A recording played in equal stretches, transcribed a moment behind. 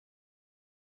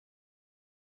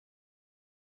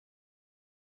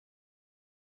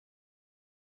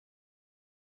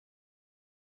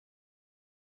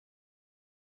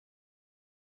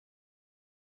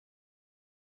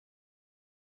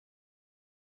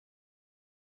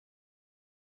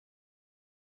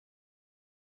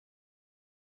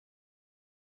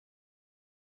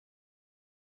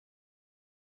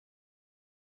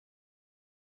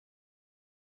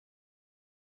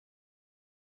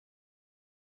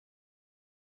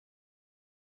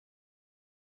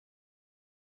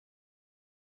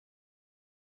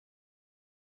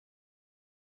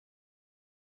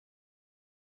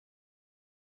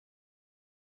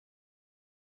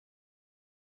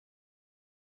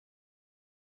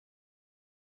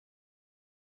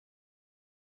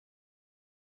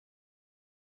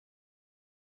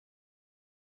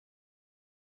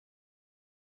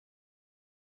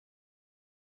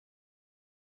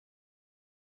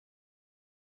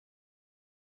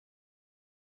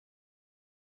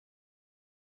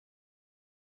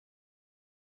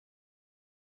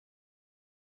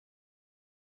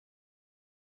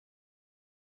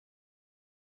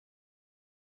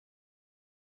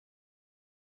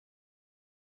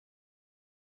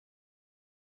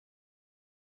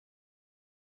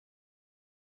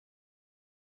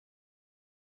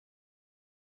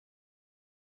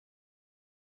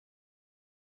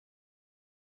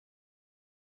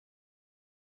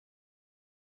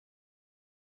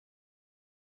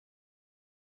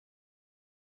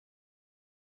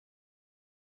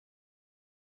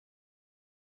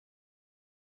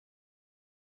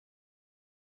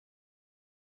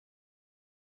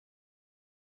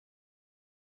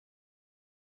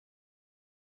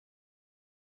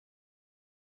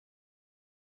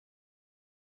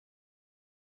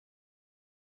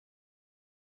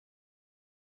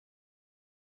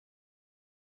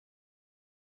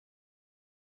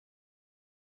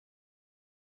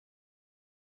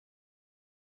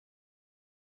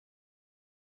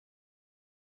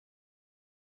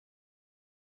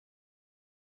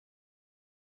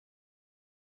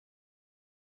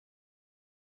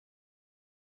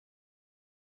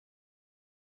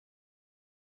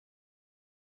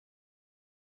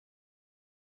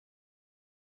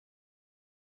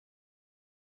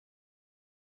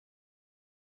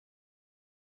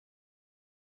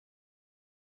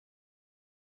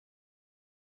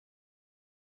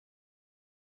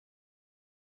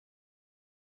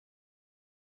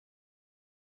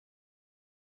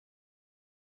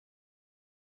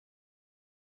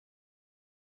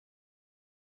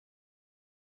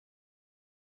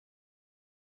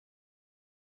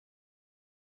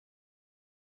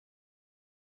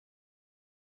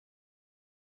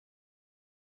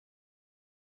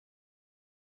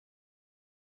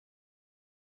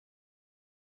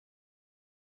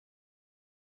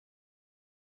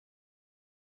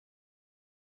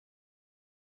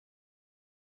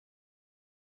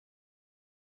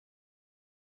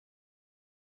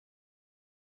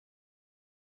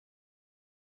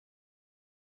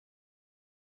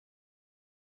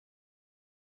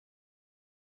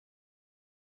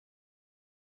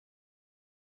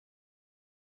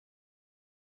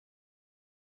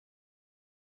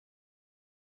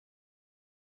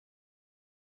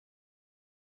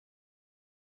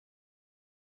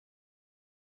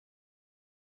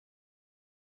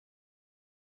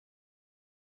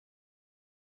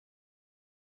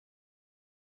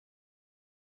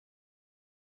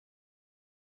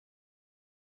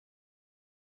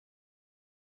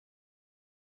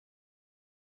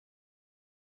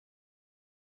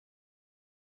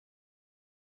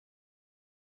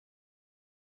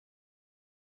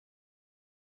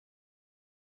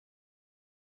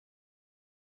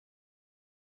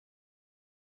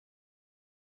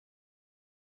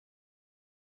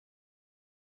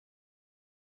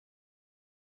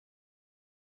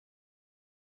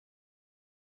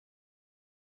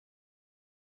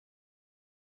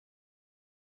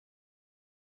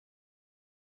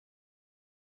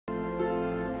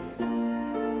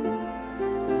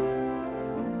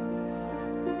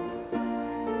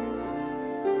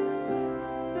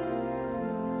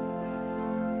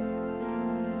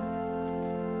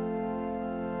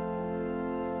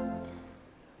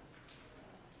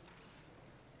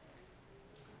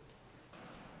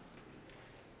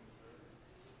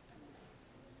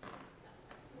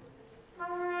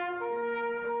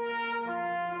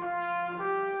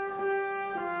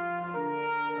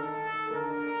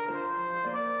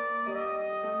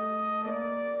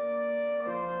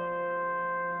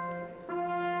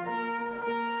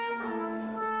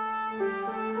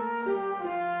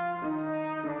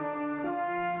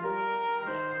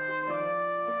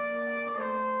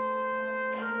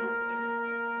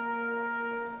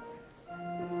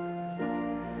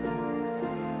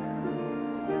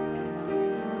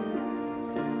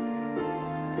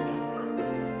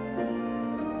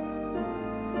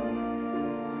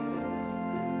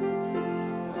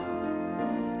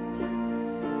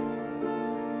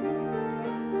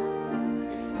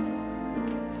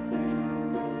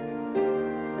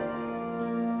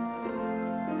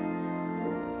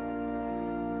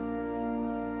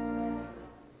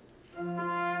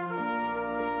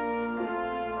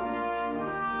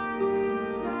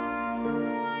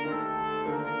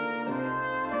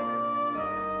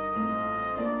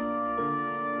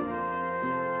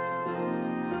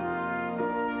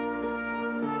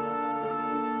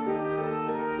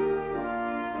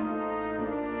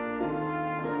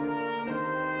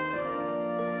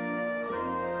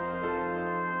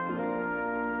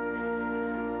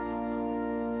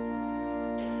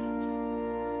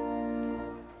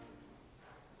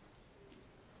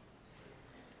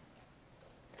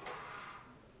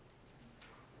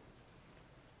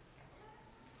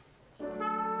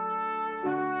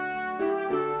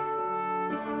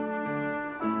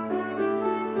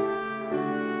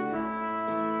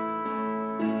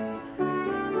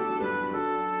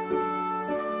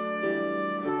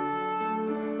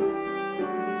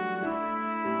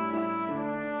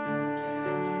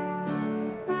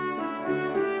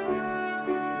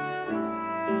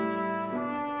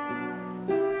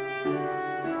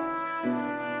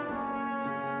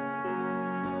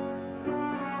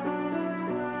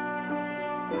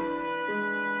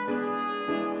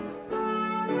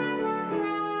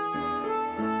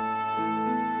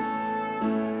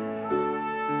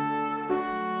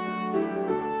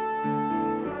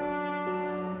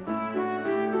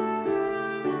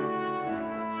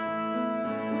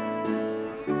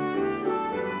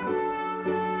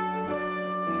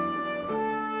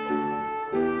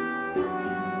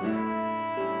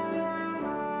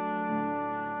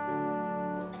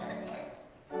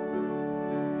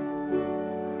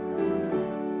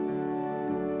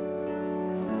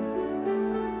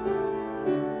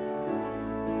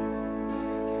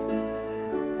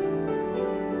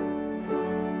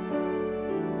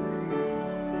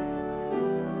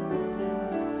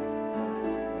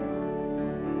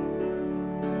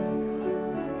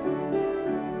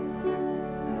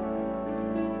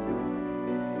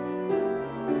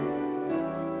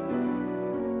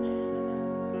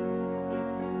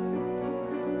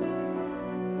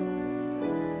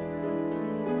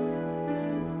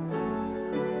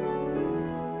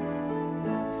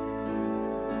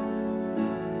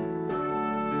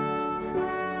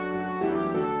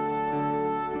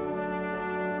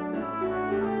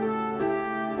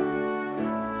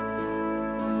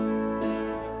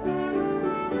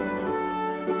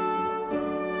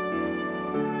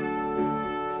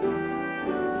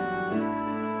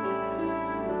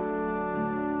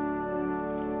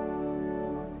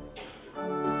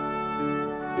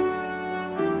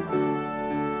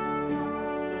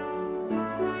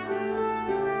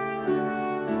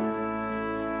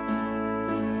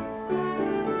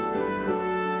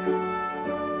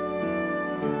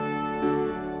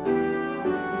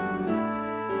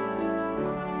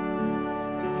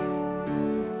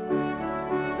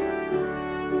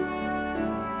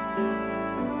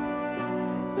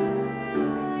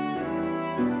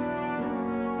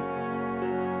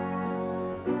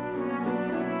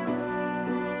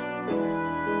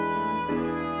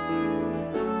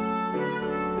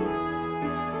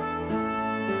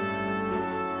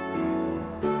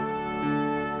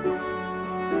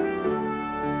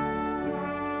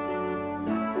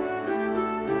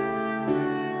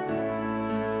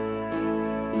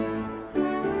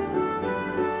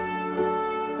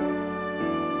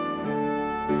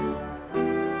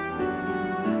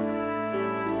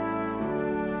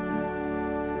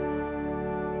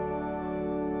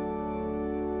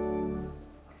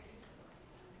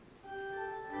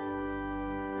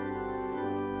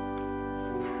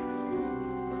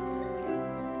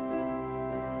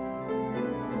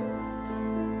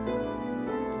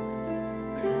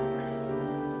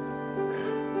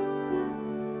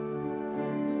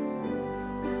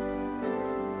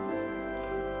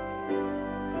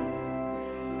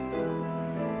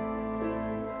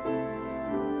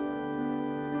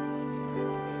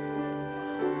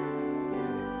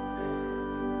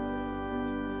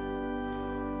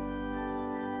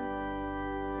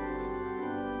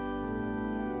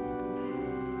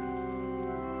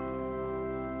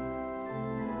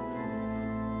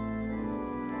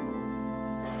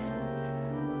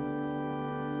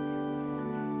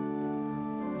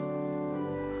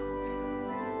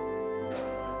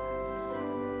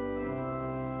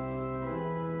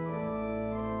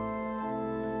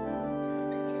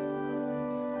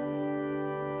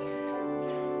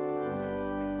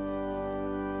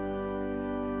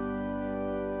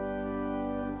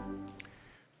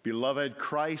Beloved,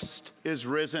 Christ is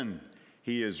risen.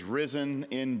 He is risen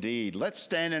indeed. Let's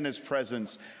stand in his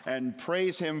presence and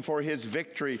praise him for his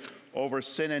victory over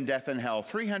sin and death and hell.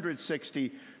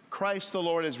 360, Christ the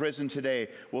Lord is risen today.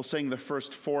 We'll sing the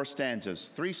first 4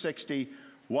 stanzas. 360,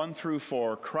 1 through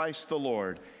 4, Christ the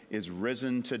Lord is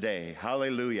risen today.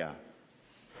 Hallelujah.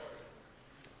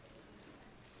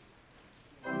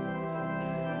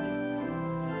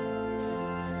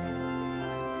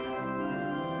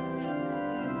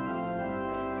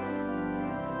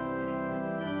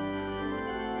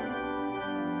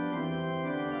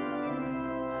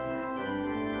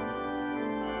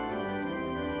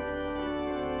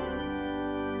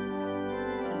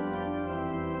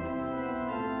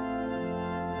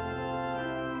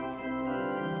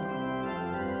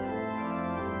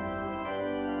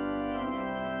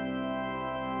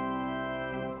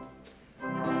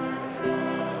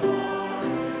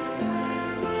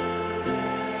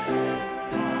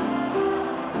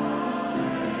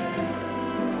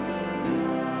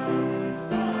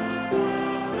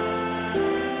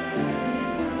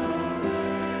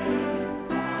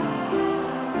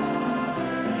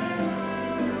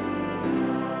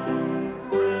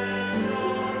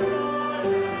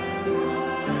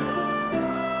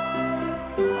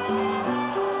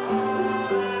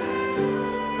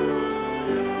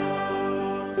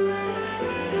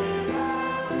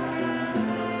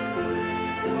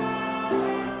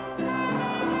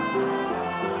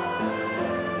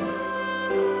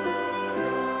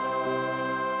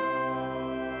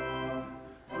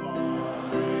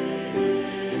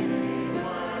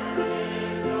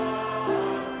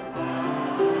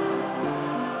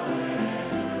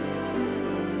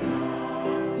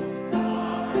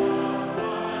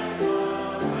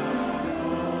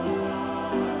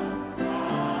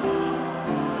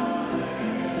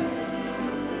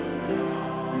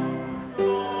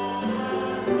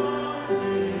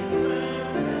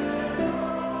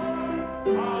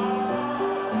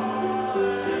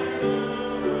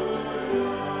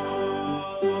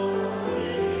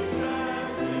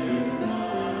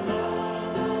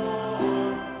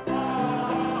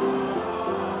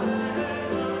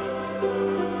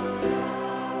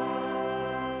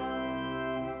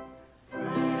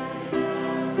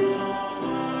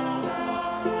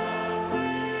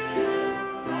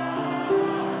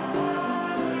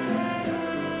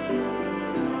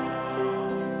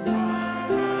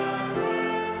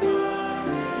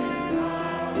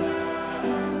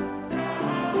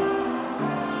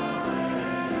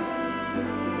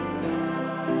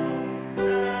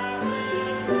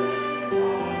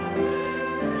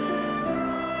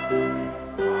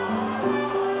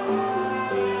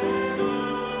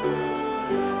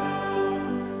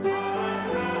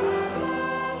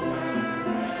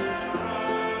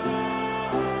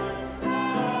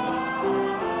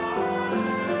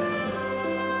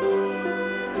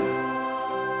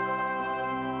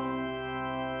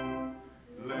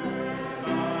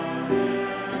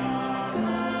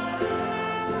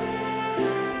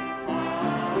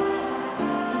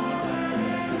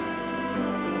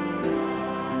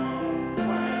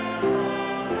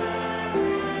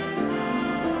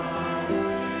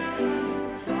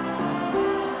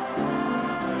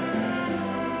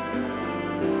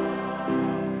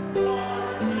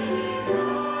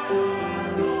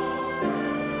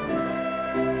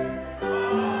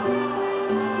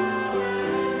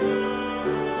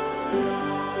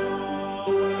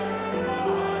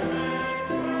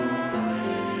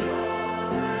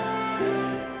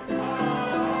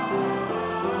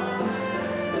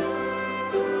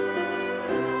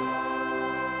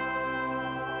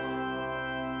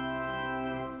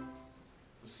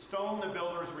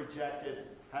 Rejected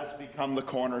has become the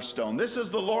cornerstone. This is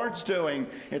the Lord's doing.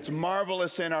 It's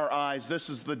marvelous in our eyes. This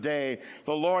is the day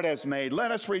the Lord has made.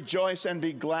 Let us rejoice and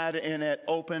be glad in it.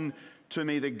 Open to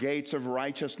me the gates of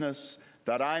righteousness,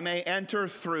 that I may enter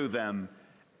through them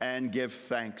and give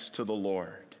thanks to the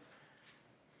Lord.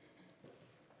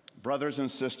 Brothers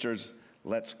and sisters,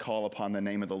 let's call upon the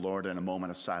name of the Lord in a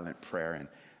moment of silent prayer and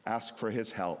ask for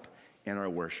his help in our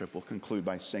worship. We'll conclude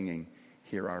by singing,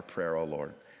 "Hear our prayer, O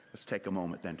Lord." Let's take a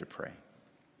moment then to pray.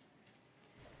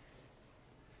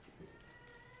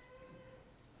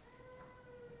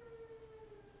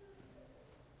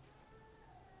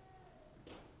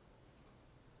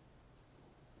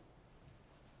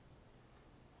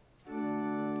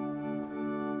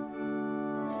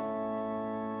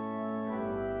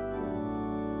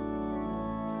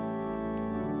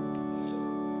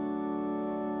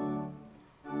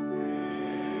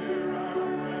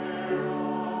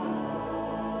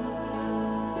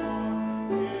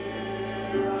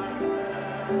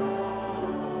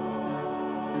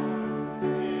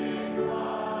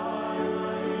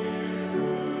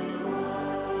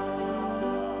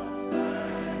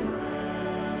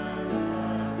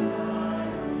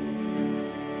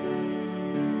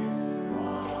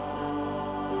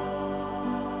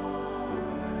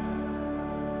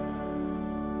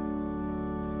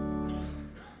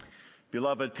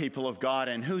 Beloved people of God,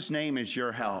 in whose name is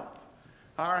your help?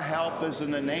 Our help is in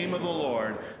the name of the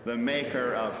Lord, the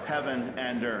maker of heaven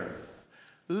and earth.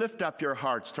 Lift up your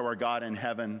hearts to our God in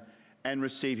heaven and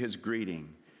receive his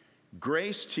greeting.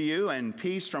 Grace to you and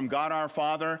peace from God our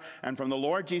Father and from the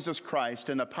Lord Jesus Christ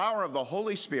in the power of the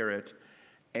Holy Spirit.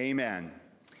 Amen.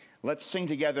 Let's sing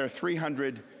together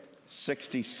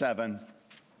 367.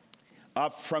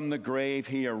 Up from the grave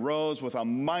he arose with a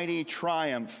mighty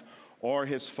triumph o'er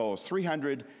his foes.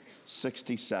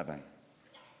 367.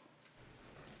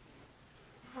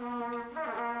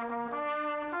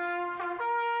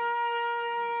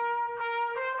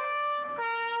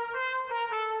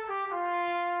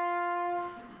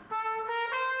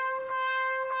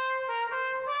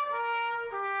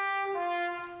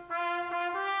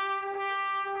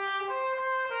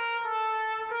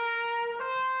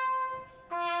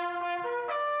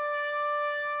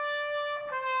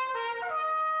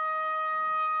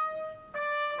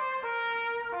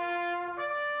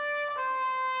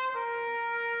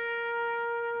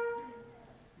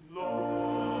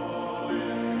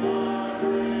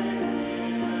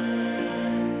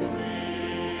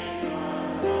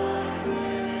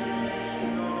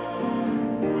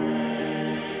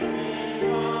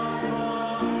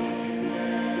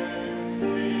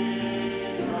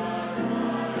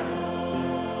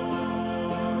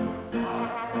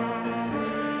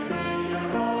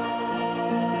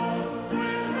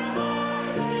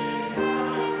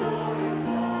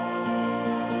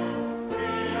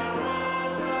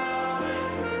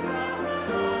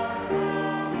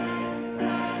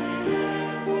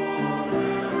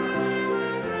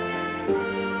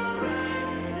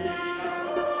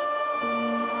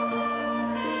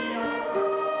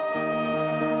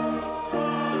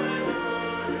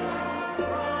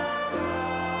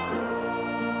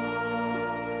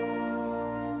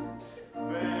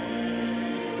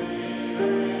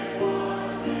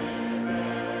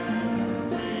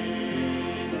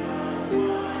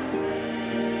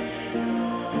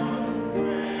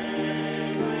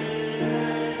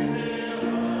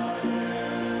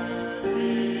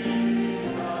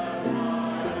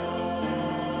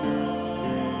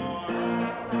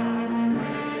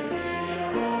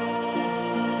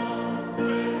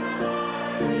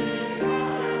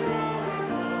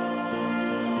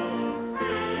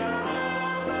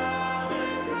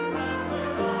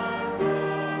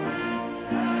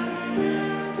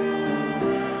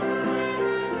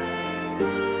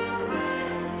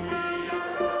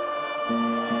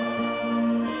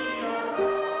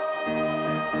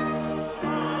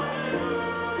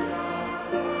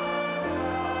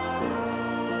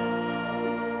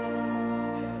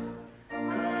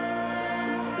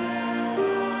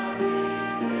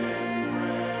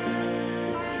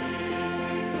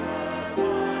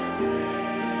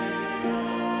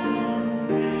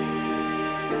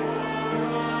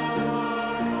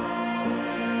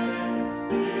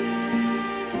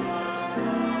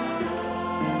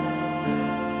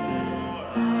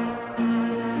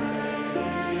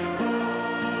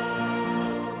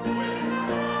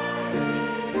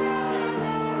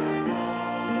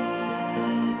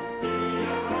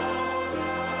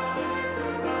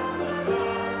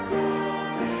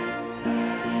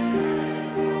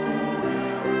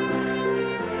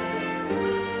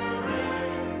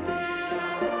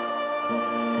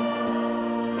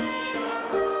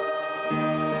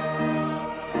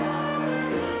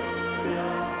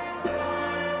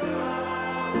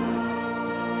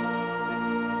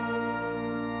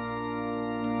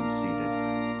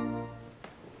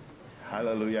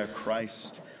 Hallelujah,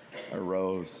 Christ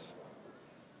arose.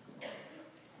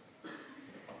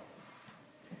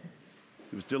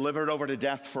 He was delivered over to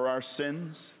death for our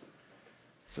sins,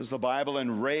 says the Bible,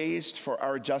 and raised for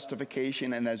our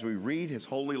justification. And as we read his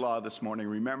holy law this morning,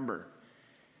 remember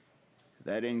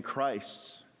that in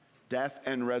Christ's death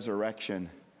and resurrection,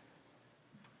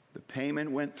 the payment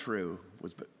went through,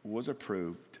 was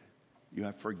approved. You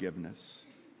have forgiveness.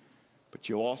 But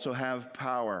you also have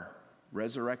power,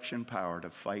 resurrection power, to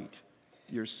fight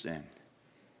your sin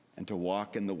and to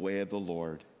walk in the way of the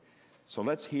Lord. So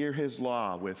let's hear his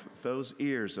law with those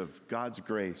ears of God's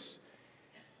grace.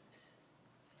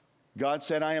 God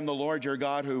said, I am the Lord your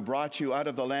God who brought you out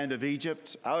of the land of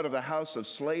Egypt, out of the house of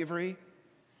slavery.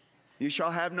 You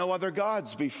shall have no other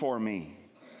gods before me.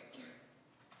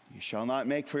 You shall not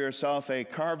make for yourself a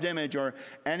carved image or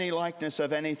any likeness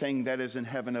of anything that is in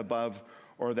heaven above,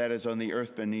 or that is on the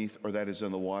earth beneath, or that is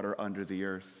in the water under the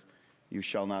earth. You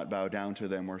shall not bow down to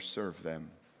them or serve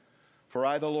them. For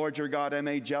I, the Lord your God, am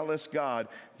a jealous God,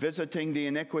 visiting the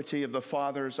iniquity of the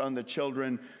fathers on the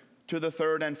children to the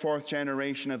third and fourth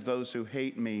generation of those who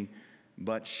hate me,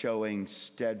 but showing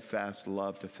steadfast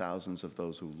love to thousands of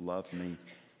those who love me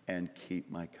and keep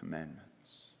my commandments.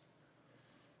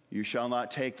 You shall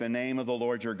not take the name of the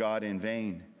Lord your God in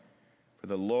vain, for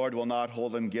the Lord will not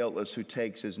hold him guiltless who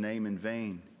takes his name in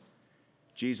vain.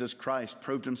 Jesus Christ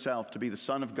proved himself to be the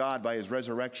Son of God by his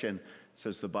resurrection,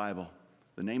 says the Bible.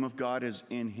 The name of God is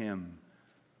in him.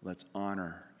 Let's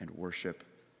honor and worship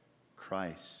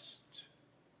Christ.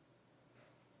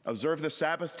 Observe the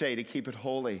Sabbath day to keep it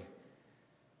holy,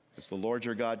 as the Lord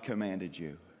your God commanded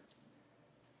you.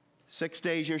 6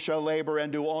 days you shall labor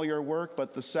and do all your work,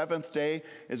 but the seventh day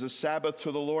is a Sabbath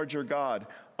to the Lord your God.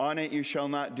 On it you shall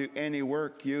not do any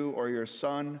work, you or your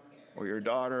son or your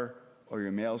daughter or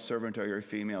your male servant or your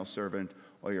female servant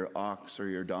or your ox or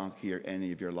your donkey or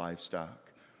any of your livestock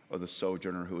or the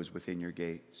sojourner who is within your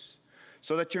gates,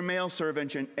 so that your male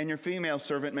servant and your female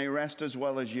servant may rest as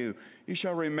well as you. You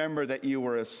shall remember that you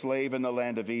were a slave in the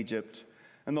land of Egypt,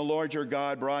 and the Lord your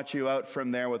God brought you out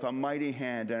from there with a mighty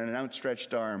hand and an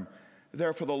outstretched arm.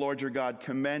 Therefore the Lord your God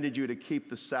commanded you to keep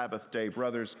the Sabbath day.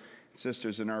 Brothers and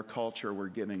sisters, in our culture, we're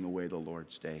giving away the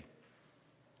Lord's day.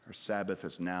 Our Sabbath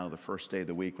is now the first day of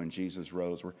the week when Jesus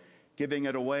rose. We're giving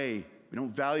it away. We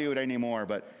don't value it anymore,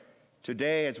 but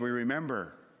today, as we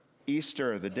remember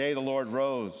Easter, the day the Lord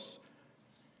rose,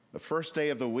 the first day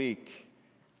of the week,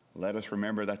 let us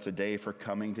remember that's a day for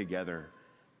coming together,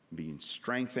 being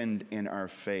strengthened in our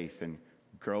faith and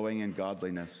growing in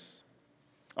godliness.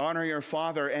 Honor your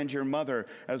father and your mother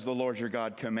as the Lord your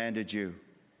God commanded you,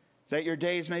 that your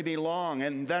days may be long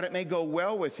and that it may go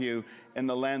well with you in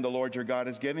the land the Lord your God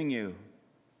is giving you.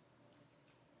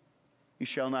 You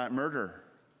shall not murder.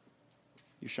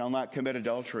 You shall not commit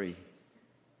adultery.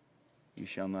 You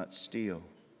shall not steal.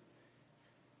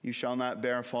 You shall not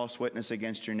bear false witness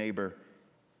against your neighbor,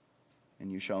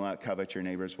 and you shall not covet your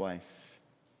neighbor's wife.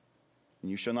 And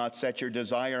you shall not set your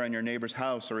desire on your neighbor's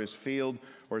house or his field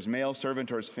or his male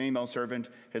servant or his female servant,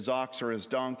 his ox or his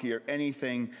donkey or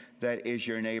anything that is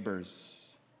your neighbor's.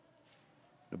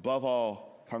 Above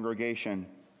all, congregation,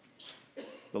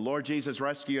 the Lord Jesus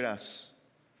rescued us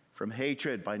from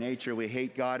hatred. By nature, we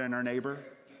hate God and our neighbor.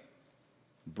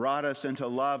 Brought us into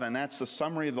love, and that's the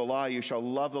summary of the law. You shall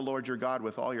love the Lord your God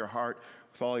with all your heart,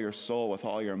 with all your soul, with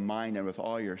all your mind, and with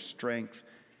all your strength.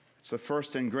 It's the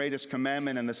first and greatest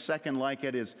commandment, and the second like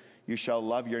it is you shall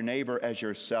love your neighbor as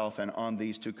yourself, and on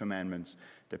these two commandments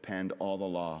depend all the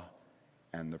law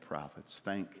and the prophets.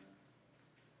 Thank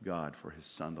God for his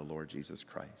Son, the Lord Jesus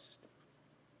Christ.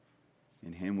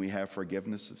 In him we have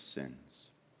forgiveness of sins.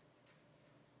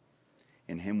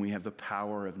 In him we have the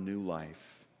power of new life.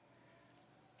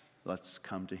 Let's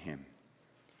come to him,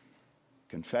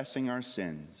 confessing our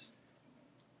sins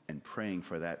and praying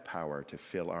for that power to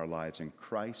fill our lives. In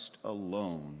Christ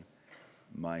alone,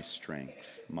 my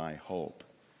strength, my hope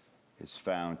is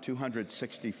found.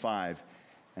 265,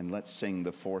 and let's sing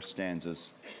the 4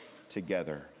 stanzas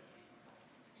together.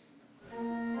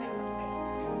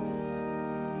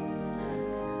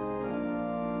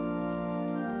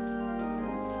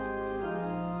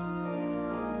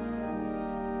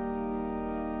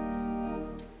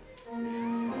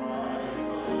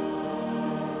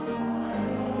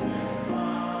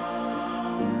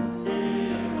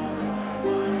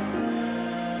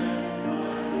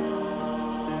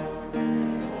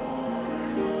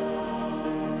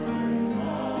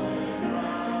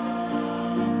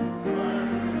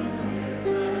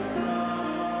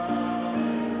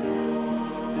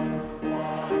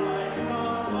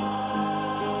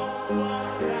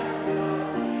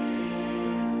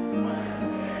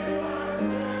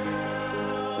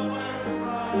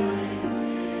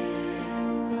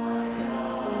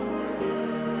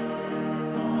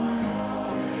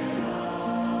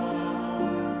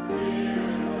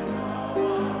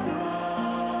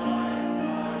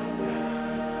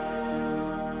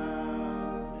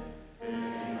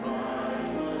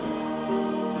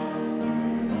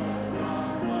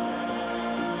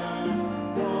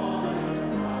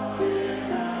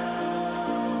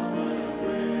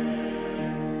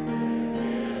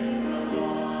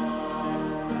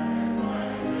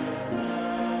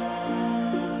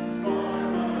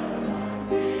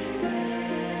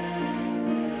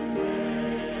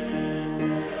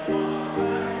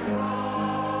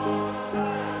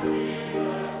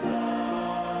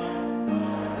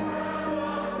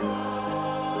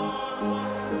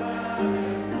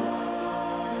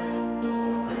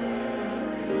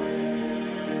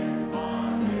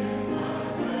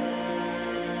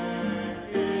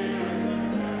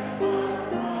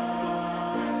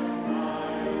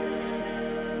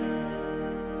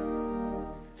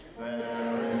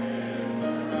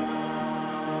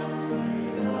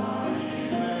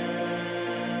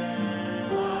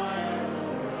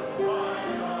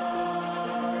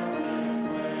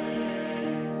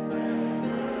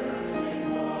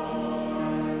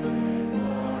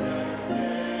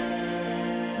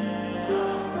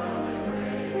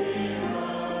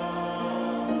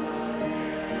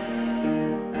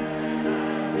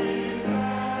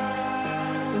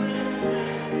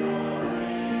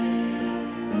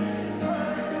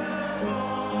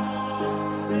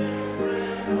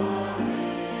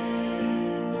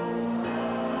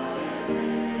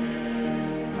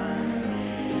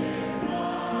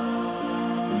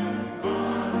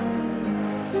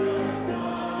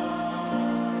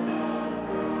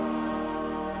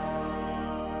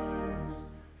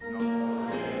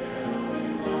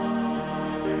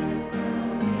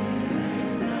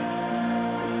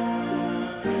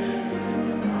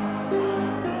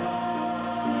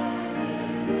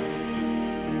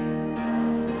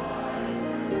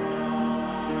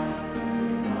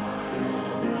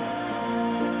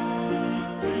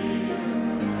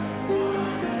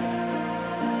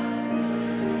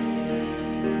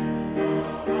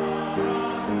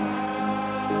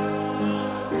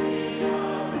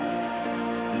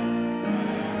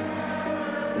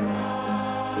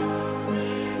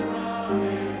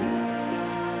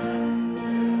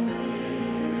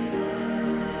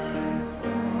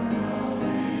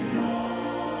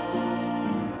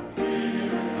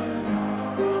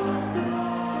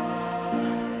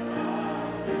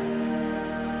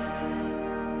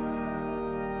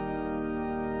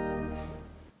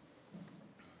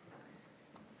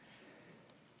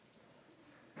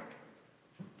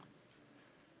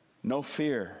 No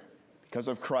fear. Because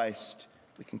of Christ,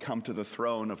 we can come to the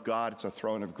throne of God. It's a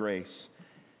throne of grace.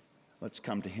 Let's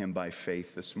come to him by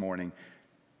faith this morning.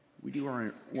 We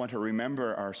do want to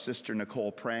remember our sister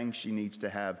Nicole Prang. She needs to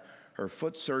have her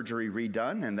foot surgery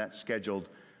redone, and that's scheduled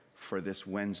for this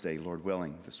Wednesday, Lord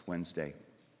willing, this Wednesday.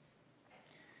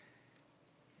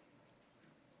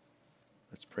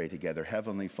 Let's pray together.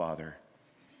 Heavenly Father,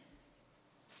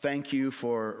 thank you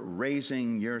for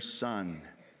raising your Son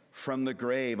from the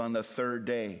grave on the third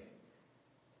day.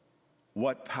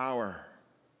 What power,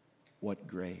 what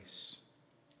grace.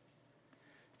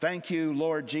 Thank you,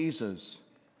 Lord Jesus,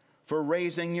 for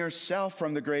raising yourself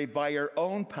from the grave by your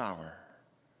own power,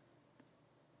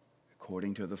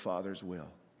 according to the Father's will.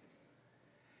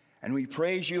 And we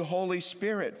praise you, Holy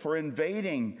Spirit, for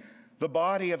invading the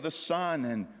body of the Son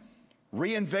and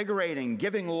reinvigorating,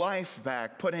 giving life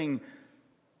back, putting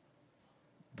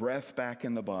breath back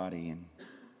in the body and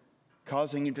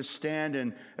causing him to stand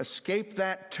and escape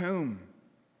that tomb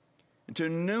into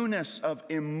newness of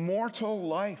immortal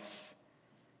life.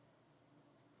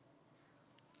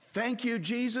 Thank you,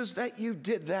 Jesus, that you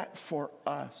did that for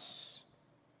us,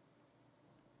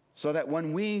 so that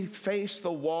when we face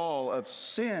the wall of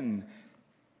sin,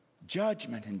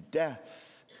 judgment, and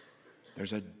death,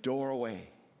 there's a doorway.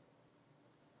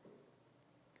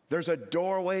 There's a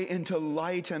doorway into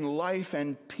light and life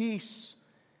and peace,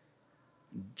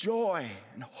 joy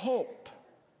and hope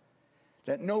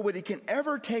that nobody can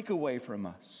ever take away from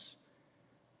us.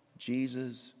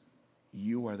 Jesus,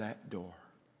 you are that door.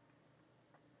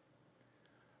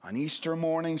 On Easter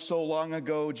morning so long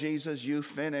ago, Jesus, you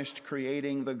finished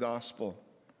creating the gospel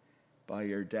by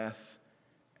your death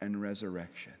and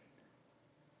resurrection.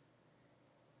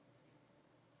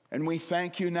 And we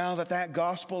thank you now that that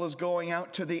gospel is going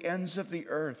out to the ends of the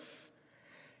earth.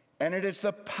 And it is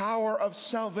the power of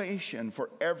salvation for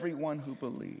everyone who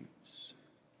believes.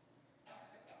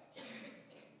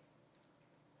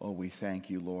 Oh, we thank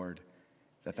you, Lord,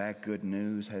 that that good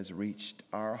news has reached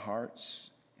our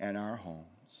hearts and our homes.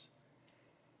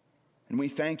 And we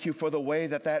thank you for the way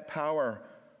that that power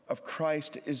of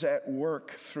Christ is at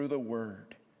work through the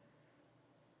word,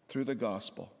 through the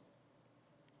gospel.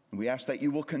 And we ask that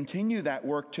you will continue that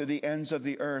work to the ends of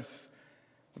the earth,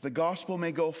 that the gospel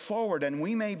may go forward and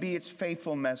we may be its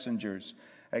faithful messengers.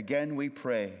 Again, we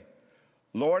pray,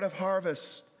 Lord of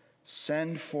harvest,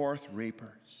 send forth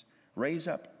reapers. Raise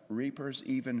up reapers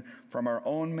even from our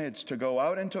own midst to go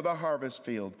out into the harvest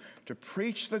field to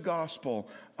preach the gospel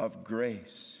of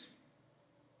grace.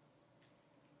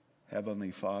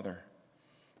 Heavenly Father,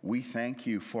 we thank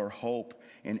you for hope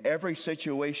in every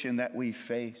situation that we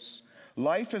face.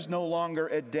 Life is no longer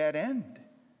a dead end.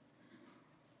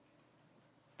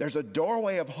 There's a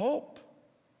doorway of hope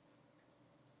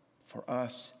for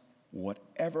us,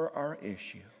 whatever our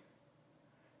issue.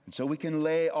 And so we can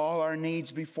lay all our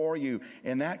needs before you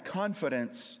in that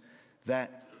confidence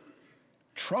that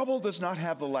trouble does not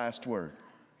have the last word.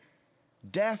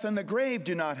 Death and the grave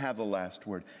do not have the last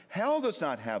word. Hell does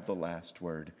not have the last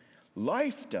word.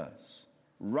 Life does.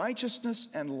 Righteousness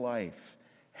and life.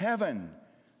 Heaven,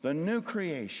 the new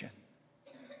creation.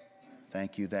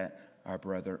 Thank you that our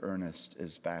brother Ernest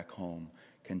is back home.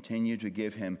 Continue to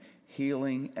give him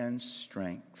healing and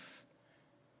strength.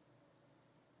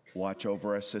 Watch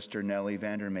over our sister Nellie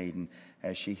Vandermaiden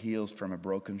as she heals from a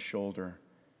broken shoulder.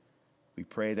 We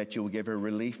pray that you will give her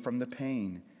relief from the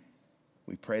pain.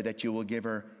 We pray that you will give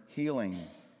her healing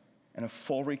and a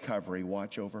full recovery.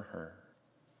 Watch over her.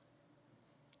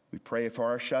 We pray for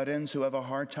our shut-ins who have a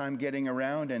hard time getting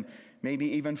around and maybe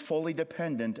even fully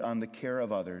dependent on the care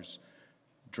of others.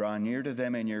 Draw near to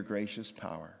them in your gracious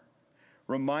power.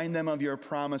 Remind them of your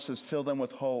promises. Fill them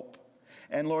with hope.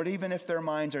 And Lord, even if their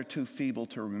minds are too feeble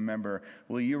to remember,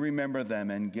 will you remember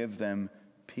them and give them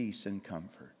peace and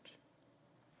comfort?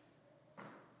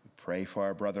 Pray for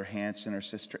our brother Hans and our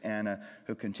sister Anna,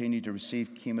 who continue to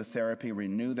receive chemotherapy.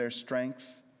 Renew their strength.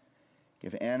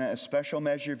 Give Anna a special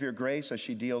measure of your grace as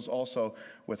she deals also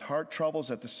with heart troubles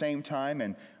at the same time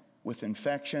and with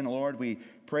infection. Lord, we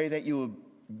pray that you will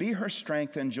be her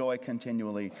strength and joy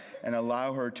continually and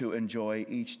allow her to enjoy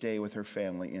each day with her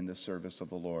family in the service of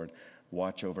the Lord.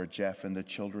 Watch over Jeff and the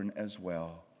children as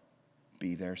well.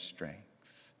 Be their strength.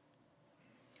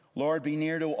 Lord, be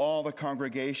near to all the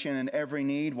congregation and every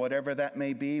need, whatever that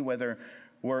may be, whether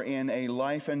we're in a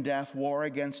life and death war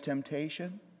against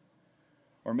temptation,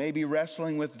 or maybe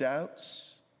wrestling with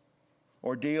doubts,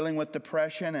 or dealing with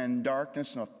depression and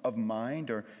darkness of mind,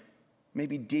 or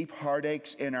maybe deep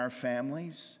heartaches in our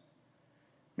families,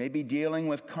 maybe dealing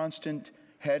with constant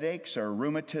headaches or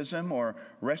rheumatism or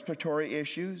respiratory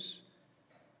issues,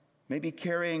 maybe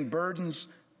carrying burdens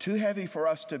too heavy for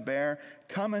us to bear.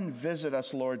 Come and visit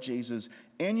us, Lord Jesus,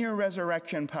 in your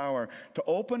resurrection power to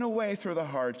open a way through the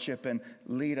hardship and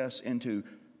lead us into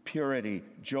purity,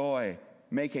 joy,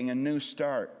 making a new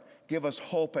start. Give us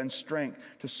hope and strength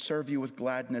to serve you with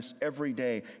gladness every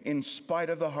day, in spite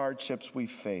of the hardships we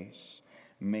face.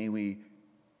 May we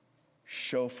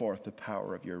show forth the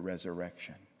power of your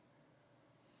resurrection.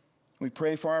 We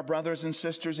pray for our brothers and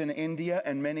sisters in India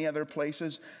and many other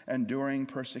places enduring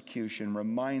persecution.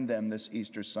 Remind them this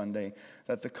Easter Sunday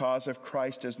that the cause of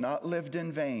Christ is not lived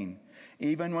in vain,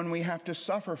 even when we have to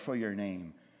suffer for your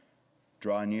name.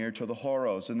 Draw near to the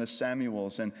Horos and the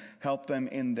Samuels and help them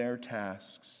in their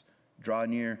tasks. Draw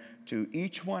near to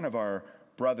each one of our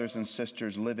brothers and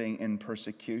sisters living in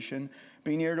persecution.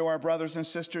 Be near to our brothers and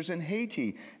sisters in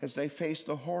Haiti as they face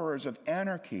the horrors of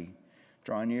anarchy.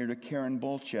 Draw near to Karen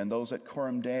Bolcha and those at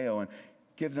Coram Deo and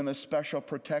give them a special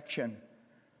protection.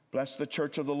 Bless the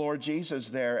Church of the Lord Jesus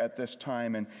there at this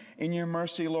time. And in your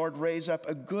mercy, Lord, raise up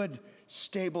a good,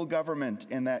 stable government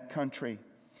in that country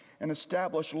and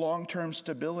establish long-term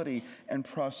stability and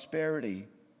prosperity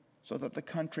so that the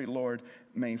country, Lord,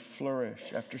 may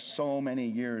flourish after so many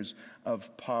years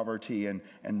of poverty and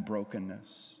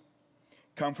brokenness.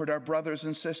 Comfort our brothers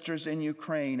and sisters in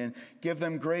Ukraine and give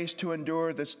them grace to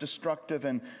endure this destructive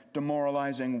and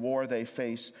demoralizing war they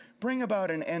face. Bring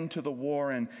about an end to the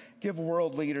war and give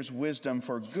world leaders wisdom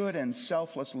for good and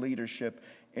selfless leadership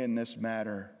in this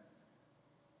matter.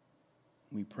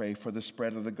 We pray for the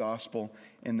spread of the gospel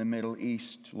in the Middle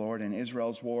East, Lord, in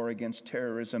Israel's war against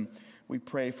terrorism. We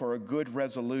pray for a good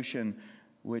resolution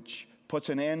which puts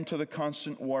an end to the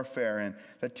constant warfare and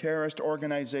that terrorist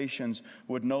organizations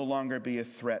would no longer be a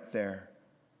threat there.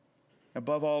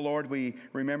 Above all, Lord, we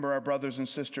remember our brothers and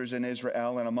sisters in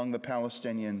Israel and among the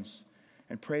Palestinians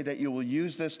and pray that you will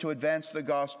use this to advance the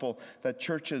gospel, that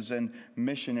churches and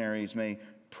missionaries may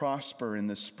prosper in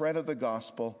the spread of the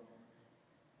gospel.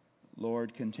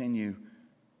 Lord, continue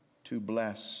to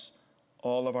bless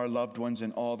all of our loved ones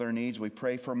and all their needs. We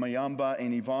pray for Mayamba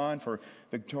and Yvonne, for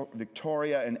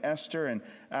Victoria and Esther, and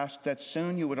ask that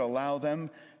soon you would allow them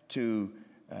to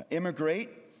immigrate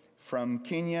from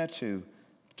Kenya to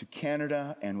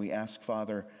Canada. And we ask,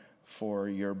 Father, for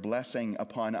your blessing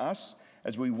upon us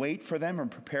as we wait for them and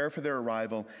prepare for their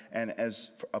arrival, and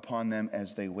upon them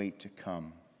as they wait to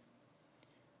come.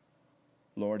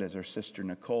 Lord, as our sister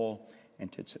Nicole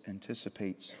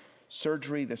anticipates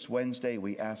surgery this Wednesday,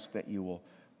 we ask that you will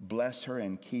bless her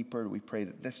and keep her. We pray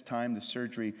that this time the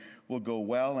surgery will go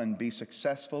well and be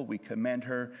successful. We commend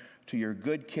her to your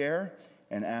good care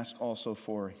and ask also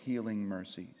for healing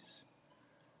mercies.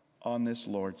 On this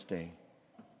Lord's Day,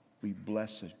 we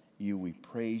bless you, we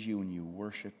praise you, and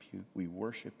we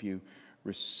worship you.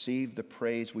 Receive the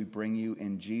praise we bring you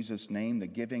in Jesus' name, the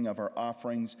giving of our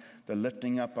offerings, the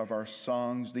lifting up of our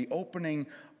songs, the opening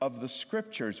of the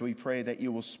scriptures. We pray that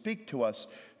you will speak to us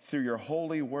through your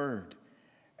holy word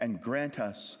and grant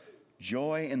us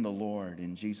joy in the Lord.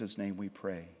 In Jesus' name we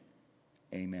pray.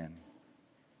 Amen.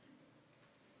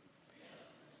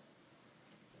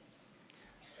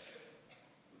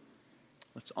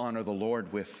 Let's honor the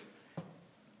Lord with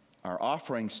our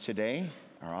offerings today.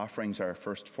 Our offerings are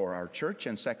first for our church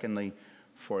and secondly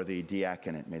for the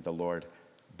diaconate. May the Lord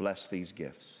bless these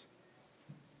gifts.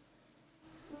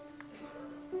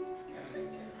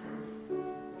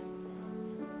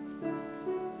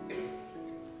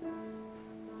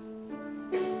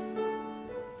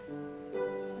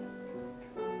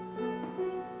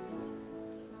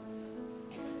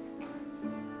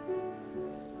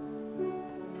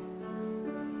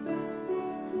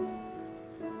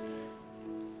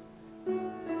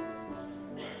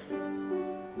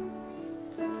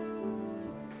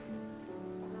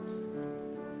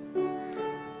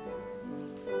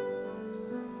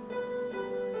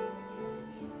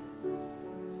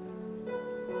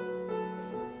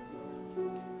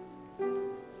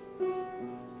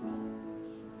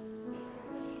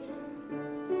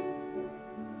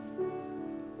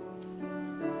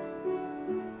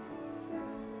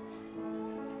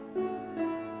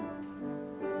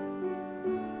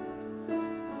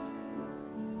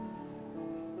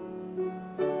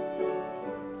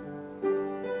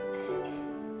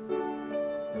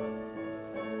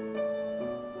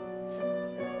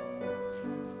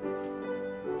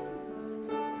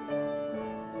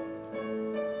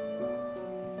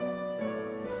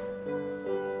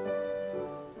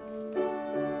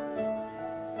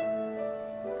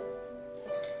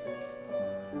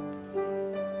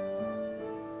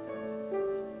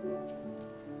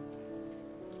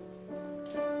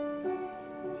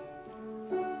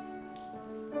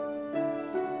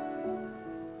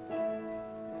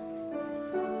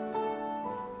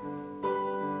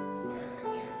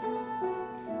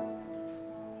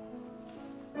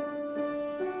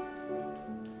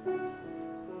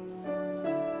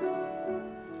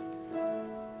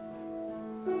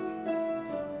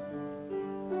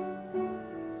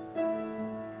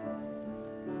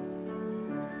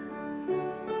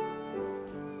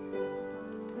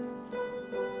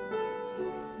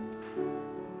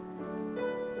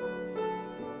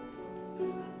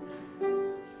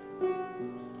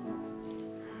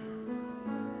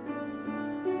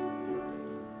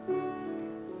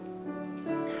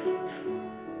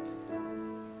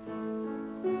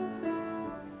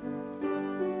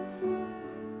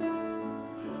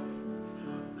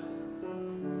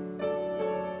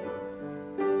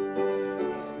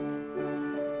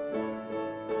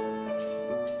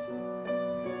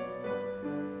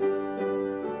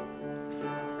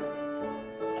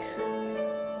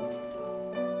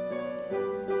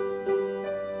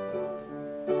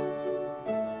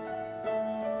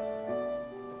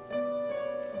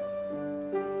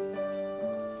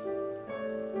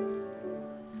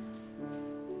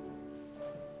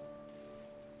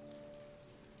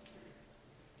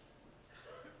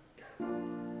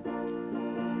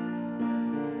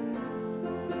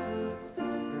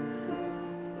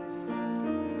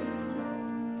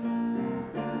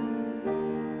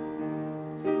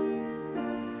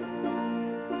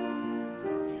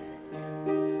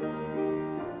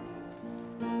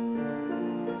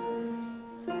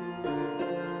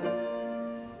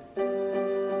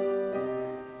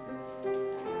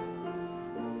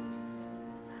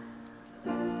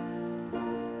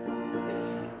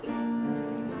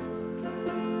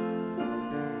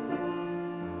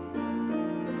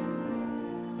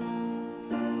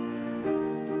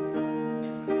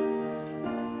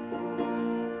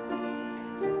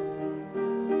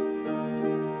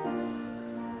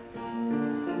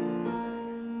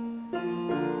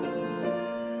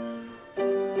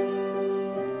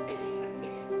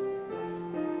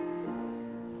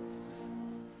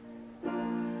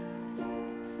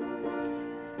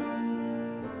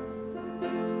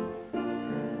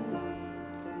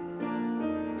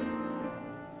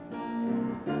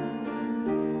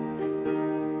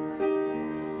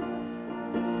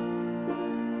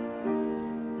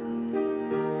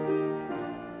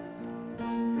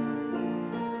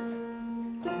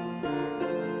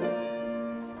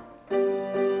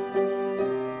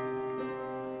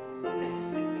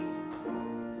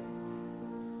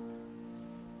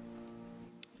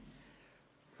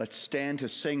 Let's stand to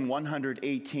sing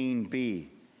 118B.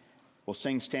 We'll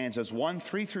sing stanzas 1,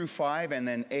 3 through 5, and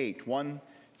then 8. 1,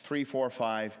 3, 4,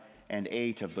 5, and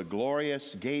 8 of the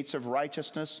glorious gates of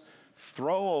righteousness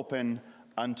throw open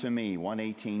unto me.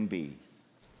 118B.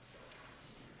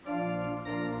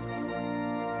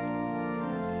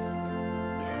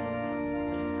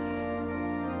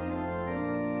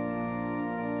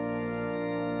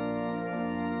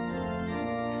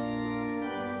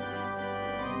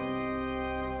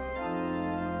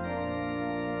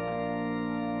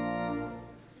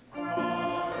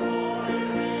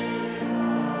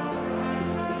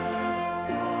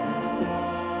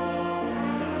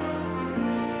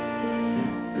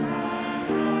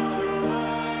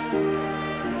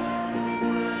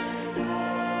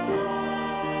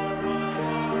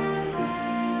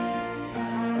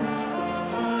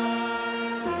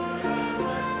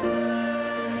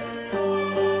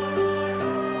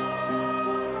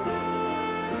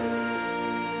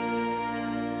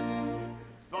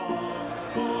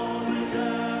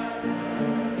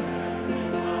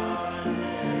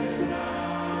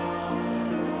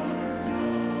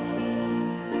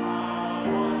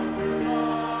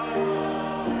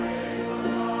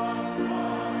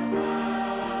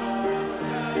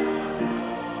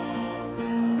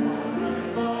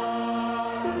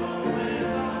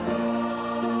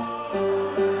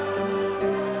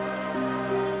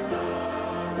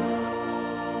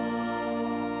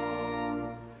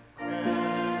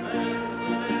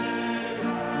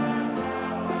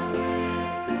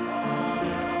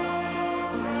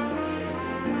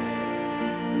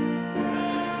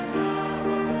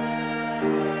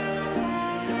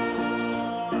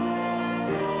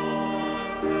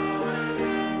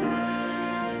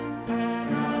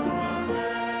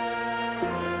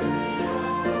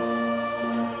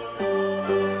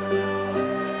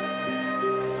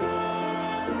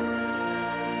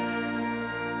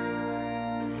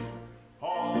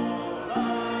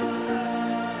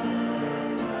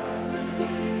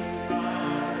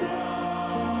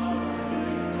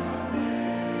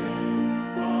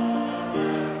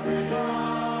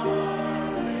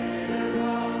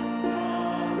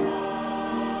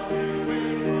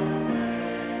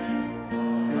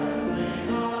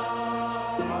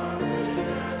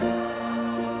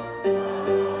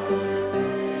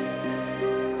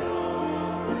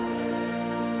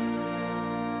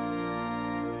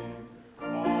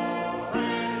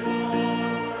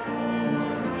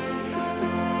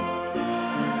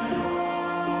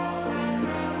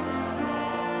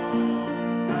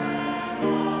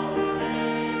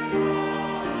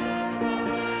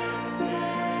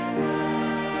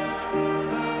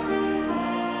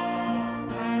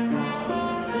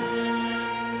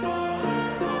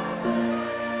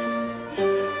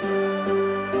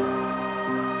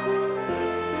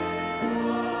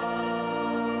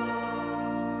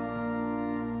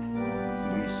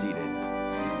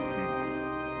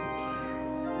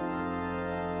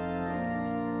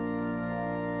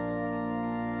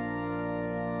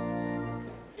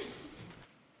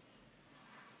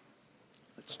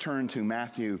 Let's turn to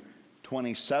Matthew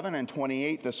 27 and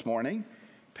 28 this morning,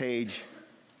 page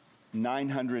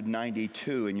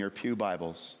 992 in your pew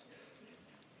Bibles.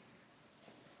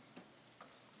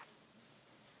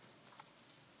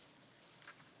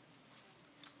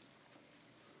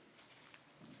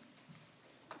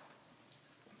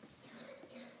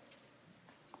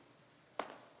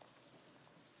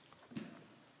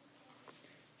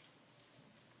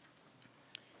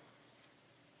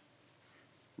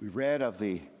 We read of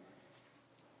the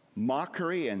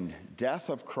mockery and death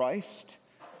of Christ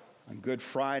on Good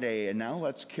Friday, and now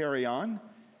let's carry on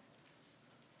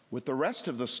with the rest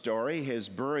of the story, his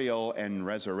burial and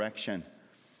resurrection.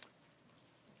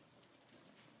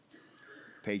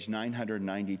 Page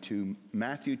 992,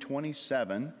 Matthew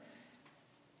 27,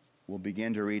 we'll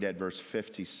begin to read at verse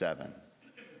 57.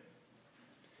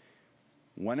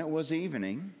 When it was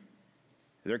evening,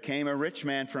 there came a rich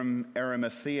man from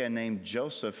Arimathea named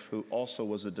Joseph, who also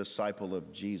was a disciple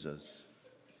of Jesus.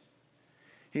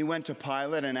 He went to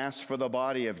Pilate and asked for the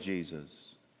body of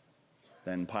Jesus.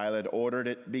 Then Pilate ordered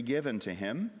it be given to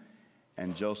him,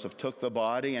 and Joseph took the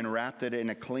body and wrapped it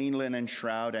in a clean linen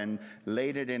shroud and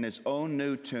laid it in his own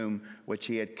new tomb, which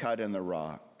he had cut in the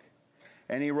rock.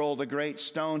 And he rolled a great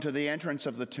stone to the entrance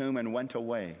of the tomb and went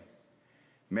away.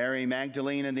 Mary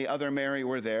Magdalene and the other Mary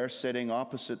were there, sitting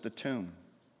opposite the tomb.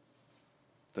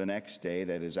 The next day,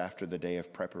 that is after the day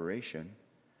of preparation,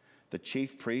 the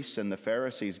chief priests and the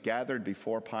Pharisees gathered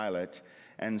before Pilate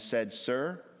and said,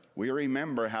 "Sir, We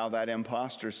remember how that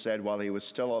impostor said while he was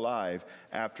still alive,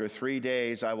 "After 3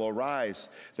 days I will rise.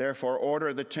 Therefore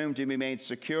order the tomb to be made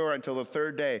secure until the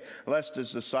third day, lest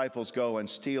his disciples go and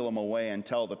steal him away and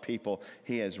tell the people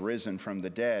he has risen from the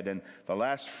dead. And the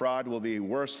last fraud will be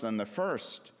worse than the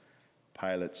first."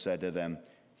 Pilate said to them,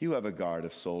 "You have a guard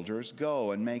of soldiers. Go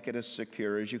and make it as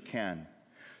secure as you can."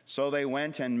 So they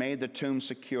went and made the tomb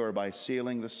secure by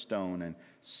sealing the stone and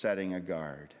setting a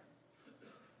guard.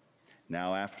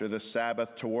 Now after the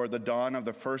Sabbath, toward the dawn of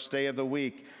the first day of the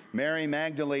week, Mary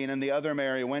Magdalene and the other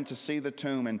Mary went to see the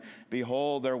tomb, and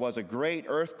behold, there was a great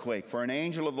earthquake, for an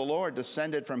angel of the Lord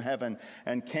descended from heaven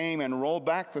and came and rolled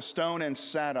back the stone and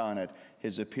sat on it.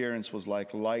 His appearance was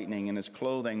like lightning, and his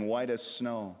clothing white as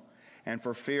snow. And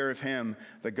for fear of him,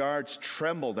 the guards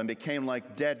trembled and became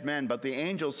like dead men. But the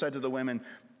angel said to the women,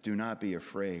 "Do not be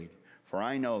afraid. For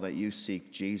I know that you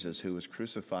seek Jesus who was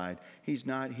crucified. He's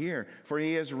not here, for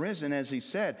he has risen as he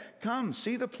said. Come,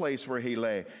 see the place where he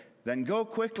lay. Then go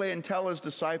quickly and tell his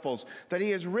disciples that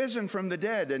he has risen from the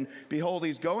dead. And behold,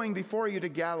 he's going before you to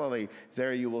Galilee.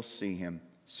 There you will see him.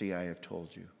 See, I have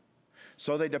told you."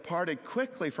 So they departed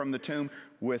quickly from the tomb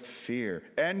with fear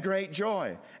and great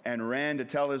joy and ran to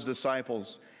tell his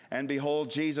disciples. And behold,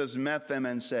 Jesus met them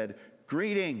and said,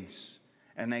 "Greetings."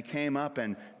 And they came up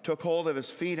and took hold of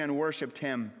his feet and worshiped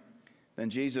him. Then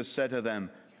Jesus said to them,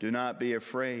 "Do not be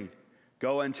afraid.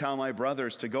 Go and tell my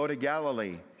brothers to go to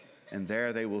Galilee, and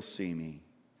there they will see me."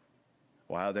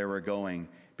 While they were going,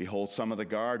 behold, some of the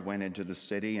guard went into the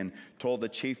city and told the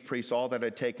chief priests all that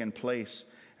had taken place.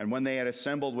 And when they had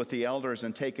assembled with the elders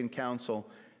and taken counsel,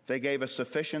 they gave a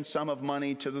sufficient sum of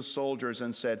money to the soldiers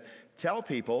and said, "Tell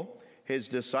people, his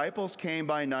disciples came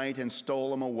by night and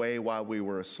stole him away while we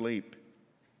were asleep.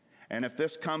 And if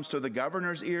this comes to the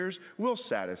governor's ears, we'll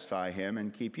satisfy him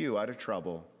and keep you out of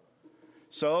trouble."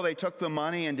 So they took the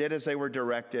money and did as they were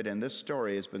directed, and this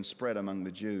story has been spread among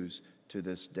the Jews to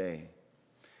this day.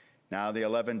 Now the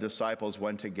 11 disciples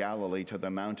went to Galilee, to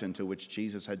the mountain to which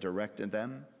Jesus had directed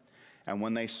them. And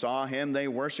when they saw him, they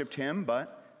worshiped him,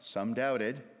 but some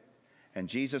doubted. And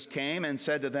Jesus came and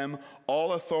said to them,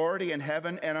 "All authority in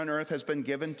heaven and on earth has been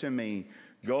given to me.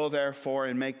 Go therefore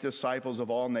and make disciples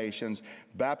of all nations,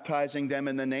 baptizing them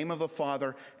in the name of the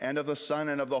Father and of the Son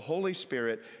and of the Holy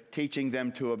Spirit, teaching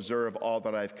them to observe all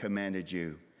that I've commanded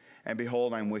you. And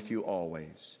behold, I'm with you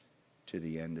always to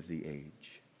the end of the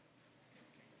age."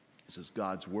 This is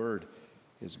God's word,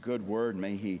 his good word.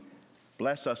 May he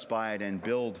bless us by it and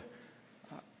build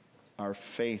our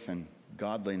faith and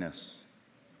godliness.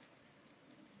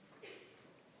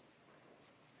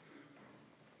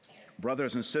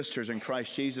 Brothers and sisters in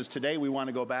Christ Jesus, today we want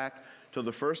to go back to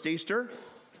the first Easter,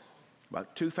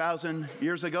 about 2,000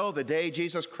 years ago, the day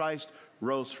Jesus Christ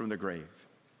rose from the grave.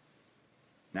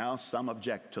 Now some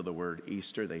object to the word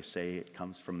Easter. They say it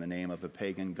comes from the name of a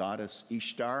pagan goddess,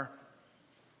 Ishtar.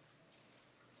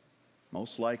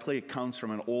 Most likely it comes from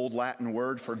an old Latin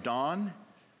word for dawn,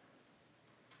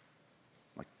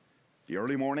 like the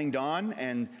early morning dawn,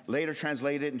 and later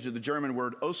translated into the German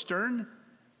word Ostern,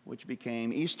 which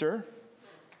became Easter.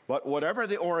 But whatever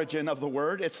the origin of the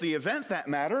word, it's the event that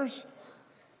matters.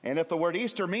 And if the word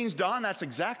Easter means dawn, that's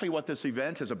exactly what this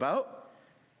event is about.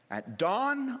 At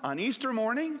dawn on Easter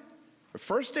morning, the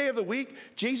first day of the week,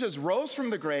 Jesus rose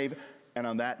from the grave, and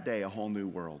on that day a whole new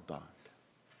world dawned.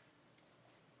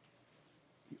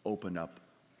 He opened up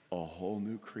a whole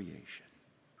new creation.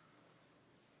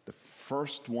 The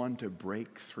first one to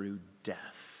break through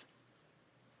death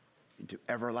into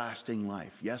everlasting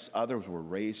life. Yes, others were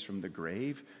raised from the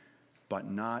grave, but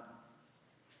not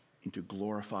into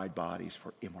glorified bodies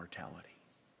for immortality.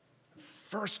 The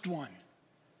first one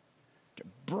to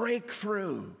break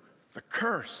through the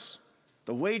curse,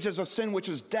 the wages of sin, which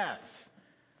is death.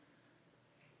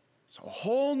 So a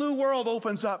whole new world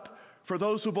opens up for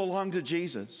those who belong to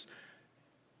Jesus.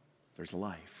 There's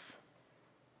life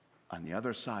on the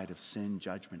other side of sin,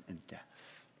 judgment, and death.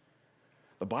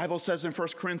 The Bible says in 1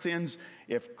 Corinthians,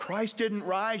 if Christ didn't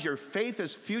rise, your faith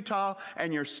is futile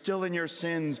and you're still in your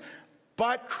sins.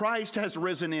 But Christ has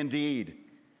risen indeed.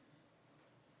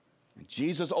 And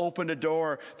Jesus opened a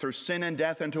door through sin and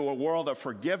death into a world of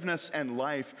forgiveness and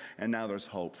life. And now there's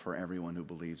hope for everyone who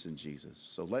believes in Jesus.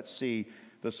 So let's see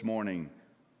this morning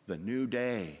the new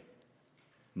day,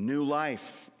 new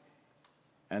life,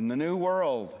 and the new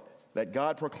world that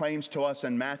God proclaims to us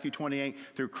in Matthew 28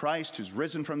 through Christ who's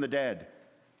risen from the dead.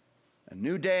 A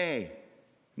new day,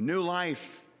 new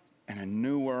life, and a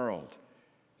new world.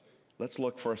 Let's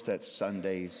look first at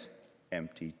Sunday's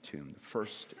empty tomb, the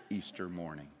first Easter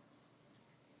morning,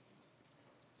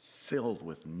 filled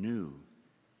with new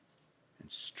and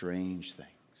strange things.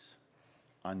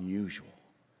 unusual.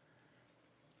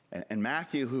 And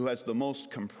Matthew, who has the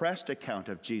most compressed account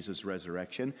of Jesus'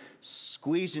 resurrection,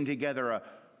 squeezing together a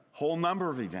whole number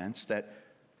of events that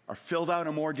are filled out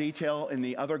in more detail in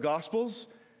the other Gospels,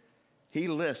 he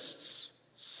lists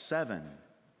 7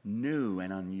 new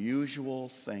and unusual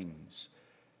things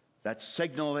that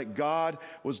signal that God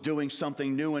was doing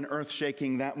something new and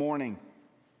earth-shaking that morning.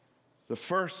 The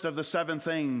first of the 7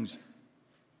 things,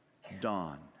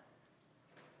 dawn.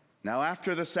 Now,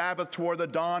 after the Sabbath, toward the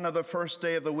dawn of the first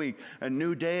day of the week, a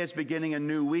new day is beginning, a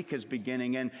new week is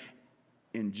beginning. And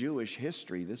in Jewish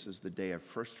history, this is the day of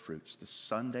first fruits. The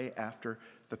Sunday after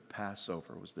the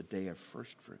Passover was the day of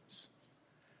first fruits,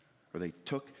 where they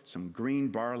took some green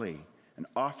barley and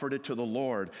offered it to the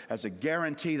Lord as a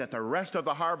guarantee that the rest of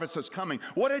the harvest is coming.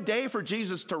 What a day for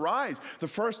Jesus to rise. The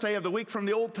first day of the week from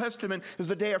the Old Testament is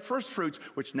the day of first fruits,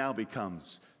 which now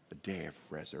becomes the day of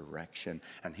resurrection.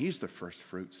 And he's the first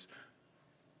fruits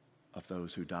of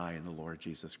those who die in the Lord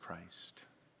Jesus Christ.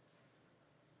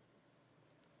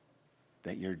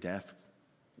 That your death,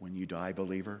 when you die,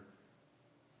 believer,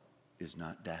 is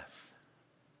not death.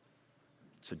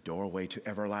 It's a doorway to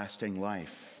everlasting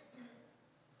life.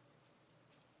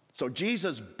 So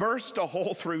Jesus burst a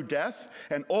hole through death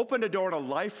and opened a door to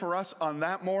life for us on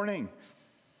that morning.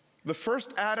 The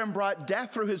first Adam brought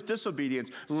death through his disobedience.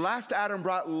 The last Adam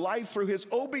brought life through his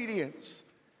obedience.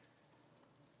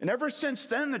 And ever since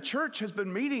then, the church has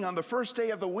been meeting on the first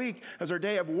day of the week as our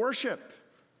day of worship.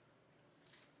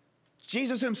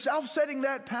 Jesus himself setting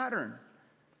that pattern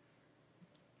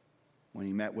when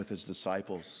he met with his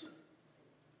disciples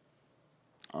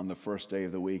on the first day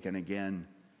of the week, and again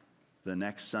the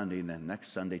next Sunday, and then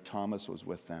next Sunday Thomas was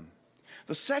with them.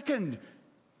 The second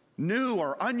new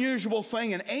or unusual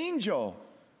thing, an angel.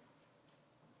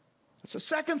 It's the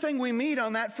second thing we meet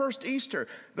on that first Easter.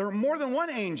 There were more than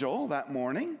one angel that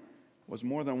morning. It was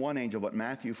more than one angel, but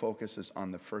Matthew focuses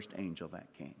on the first angel that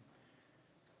came.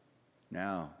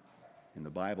 Now, in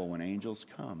the Bible, when angels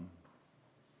come,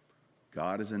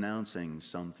 God is announcing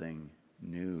something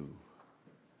new,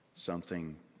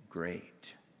 something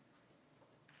great,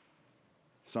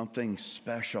 something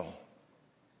special.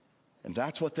 And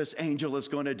that's what this angel is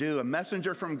going to do, a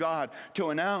messenger from God to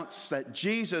announce that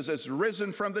Jesus is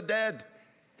risen from the dead.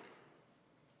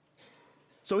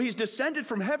 So he's descended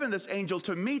from heaven, this angel,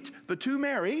 to meet the 2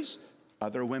 Marys.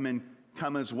 Other women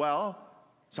come as well,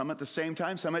 some at the same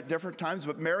time, some at different times,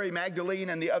 but Mary Magdalene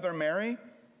and the other Mary,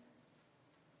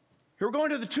 who are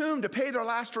going to the tomb to pay their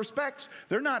last respects.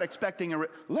 They're not expecting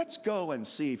let's go and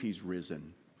see if he's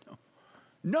risen. No.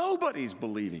 Nobody's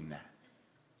believing that.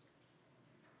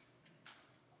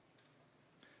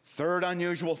 Third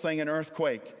unusual thing, an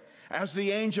earthquake. As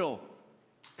the angel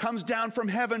comes down from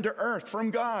heaven to earth,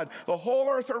 from God, the whole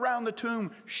earth around the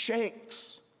tomb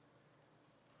shakes.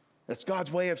 That's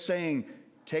God's way of saying,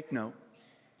 take note.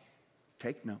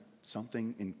 Take note.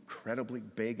 Something incredibly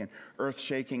big and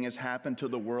earth-shaking has happened to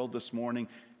the world this morning.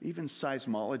 Even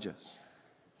seismologists,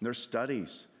 their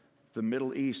studies, the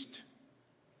Middle East,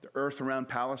 the earth around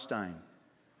Palestine,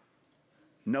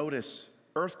 notice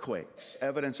earthquakes,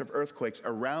 evidence of earthquakes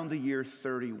around the year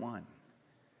 31.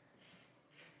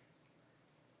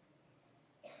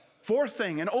 Fourth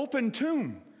thing, an open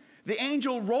tomb. The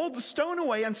angel rolled the stone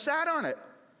away and sat on it.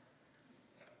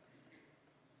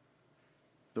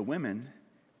 The women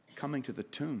coming to the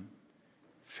tomb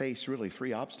face really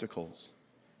 3 obstacles.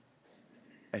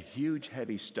 A huge,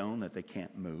 heavy stone that they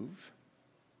can't move.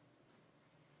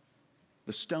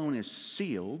 The stone is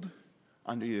sealed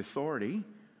under the authority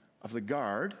of the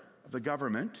guard, of the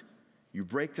government. You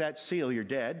break that seal, you're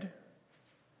dead.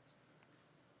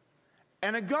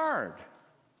 And a guard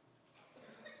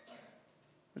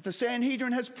that the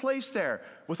Sanhedrin has placed there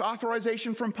with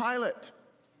authorization from Pilate.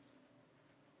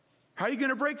 How are you going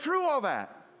to break through all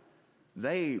that?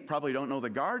 They probably don't know the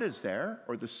guard is there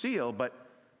or the seal, but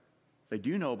they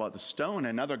do know about the stone.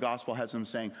 Another gospel has them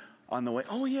saying on the way,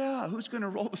 oh yeah, who's going to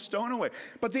roll the stone away?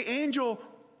 But the angel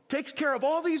takes care of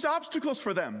all these obstacles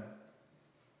for them.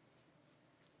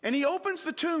 And he opens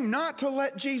the tomb not to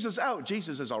let Jesus out.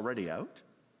 Jesus is already out.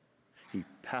 He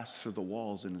passed through the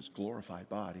walls in his glorified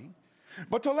body.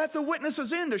 But to let the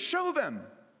witnesses in, to show them.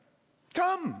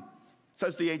 Come,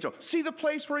 says the angel. See the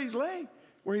place where he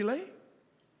lay?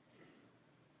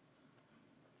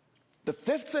 The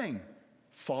fifth thing,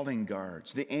 falling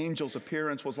guards. The angel's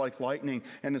appearance was like lightning,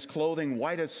 and his clothing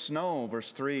white as snow,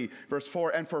 verse 3. Verse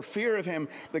 4, and for fear of him,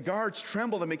 the guards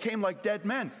trembled and became like dead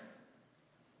men.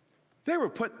 They were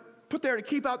put there to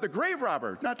keep out the grave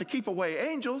robber, not to keep away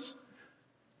angels.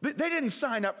 They didn't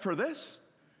sign up for this.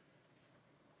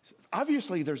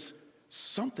 Obviously, there's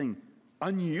something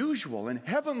unusual and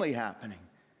heavenly happening.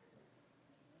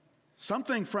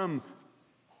 Something from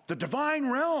the divine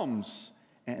realms.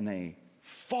 And they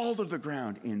fall to the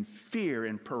ground in fear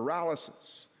and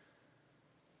paralysis.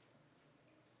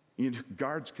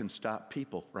 Guards can stop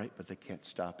people, right? But they can't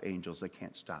stop angels. They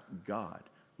can't stop God,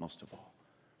 most of all,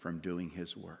 from doing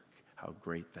his work. How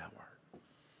great thou art.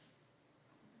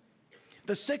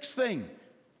 The sixth thing,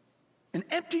 an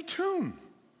empty tomb.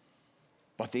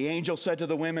 But the angel said to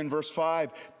the women, verse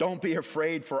 5, don't be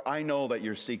afraid, for I know that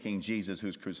you're seeking Jesus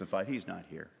who's crucified. He's not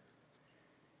here.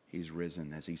 He's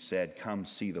risen. As he said, come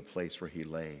see the place where he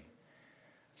lay.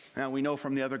 Now we know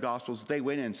from the other Gospels, they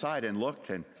went inside and looked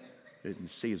and didn't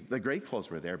see the grave clothes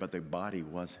were there, but the body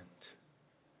wasn't.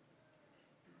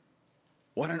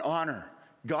 What an honor.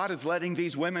 God is letting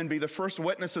these women be the first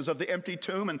witnesses of the empty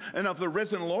tomb and of the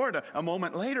risen Lord a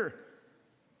moment later.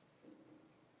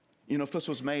 If this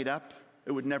was made up,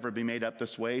 it would never be made up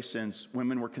this way, since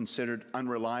women were considered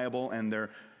unreliable and their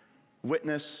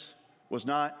witness was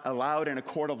not allowed in a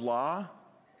court of law.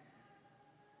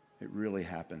 It really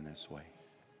happened this way.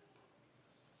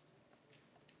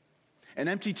 An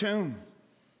empty tomb.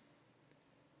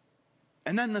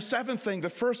 And then the seventh thing, the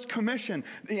first commission.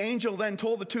 The angel then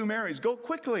told the two Marys, go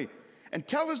quickly and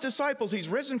tell his disciples he's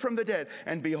risen from the dead.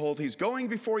 And behold, he's going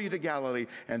before you to Galilee,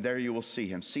 and there you will see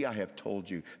him. See, I have told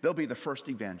you. They'll be the first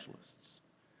evangelists.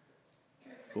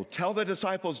 Go tell the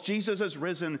disciples Jesus is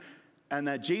risen, and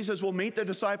that Jesus will meet the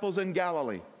disciples in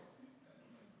Galilee.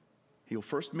 He'll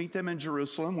first meet them in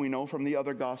Jerusalem, we know from the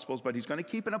other Gospels, but he's going to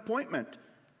keep an appointment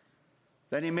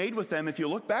that he made with them. If you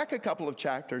look back a couple of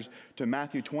chapters to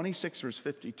Matthew 26, verse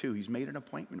 52, he's made an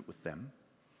appointment with them,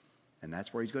 and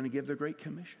that's where he's going to give the Great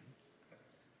Commission.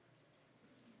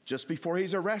 Just before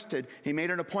he's arrested, he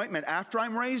made an appointment. After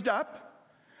I'm raised up,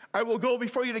 I will go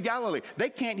before you to Galilee. They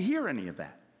can't hear any of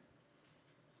that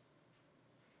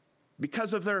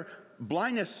because of their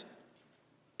blindness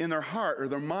in their heart or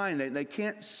their mind. They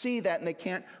can't see that and they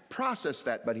can't process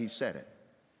that, but he said it.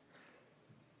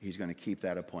 He's going to keep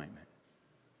that appointment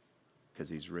because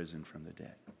he's risen from the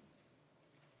dead.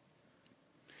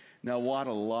 Now, what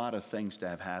a lot of things to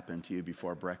have happened to you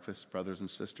before breakfast, brothers and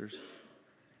sisters.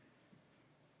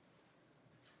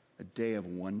 A day of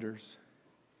wonders.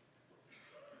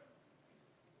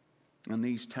 And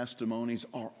these testimonies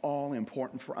are all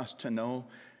important for us to know,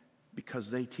 because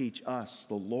they teach us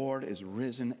the Lord is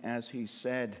risen as he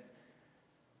said.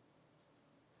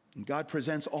 And God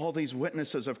presents all these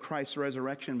witnesses of Christ's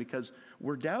resurrection because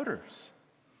we're doubters.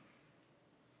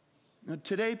 Now,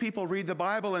 today people read the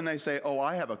Bible and they say, oh,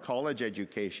 I have a college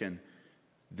education.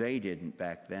 They didn't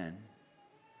back then.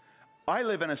 I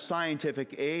live in a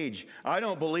scientific age. I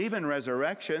don't believe in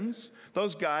resurrections.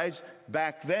 Those guys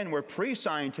back then were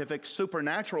pre-scientific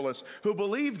supernaturalists who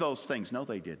believed those things. No,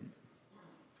 they didn't.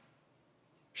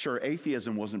 Sure,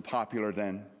 atheism wasn't popular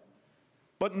then,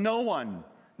 but no one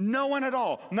at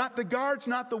all, not the guards,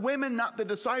 not the women, not the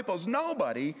disciples,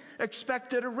 nobody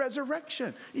expected a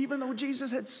resurrection, even though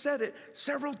Jesus had said it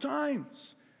several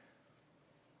times.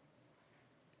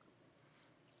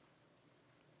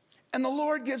 And the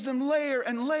Lord gives them layer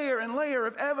and layer and layer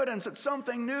of evidence that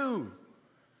something new,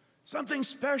 something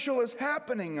special is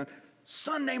happening on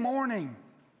Sunday morning.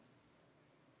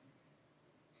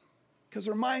 Because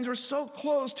their minds were so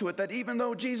close to it that even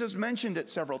though Jesus mentioned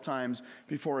it several times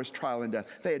before his trial and death,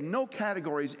 they had no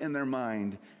categories in their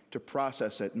mind to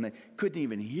process it, and they couldn't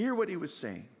even hear what he was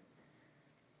saying.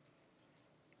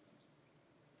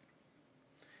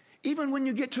 Even when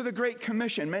you get to the Great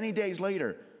Commission many days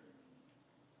later,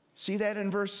 see that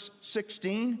in verse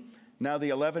 16? Now the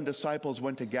 11 disciples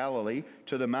went to Galilee,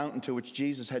 to the mountain to which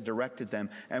Jesus had directed them,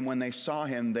 and when they saw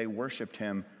him, they worshiped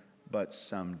him, but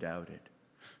some doubted.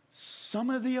 Some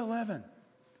of the 11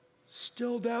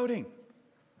 still doubting.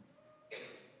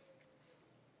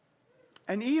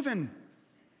 And even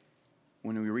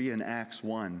when we read in Acts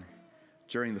 1,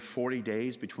 during the 40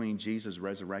 days between Jesus'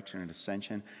 resurrection and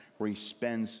ascension, where he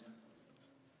spends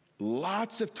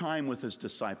lots of time with his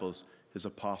disciples, his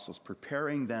apostles,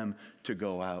 preparing them to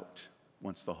go out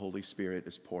once the Holy Spirit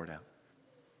is poured out.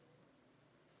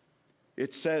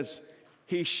 It says,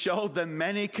 he showed them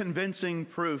many convincing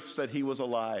proofs that he was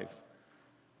alive.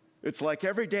 It's like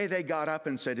every day they got up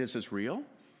and said, is this real?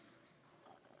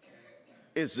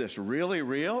 Is this really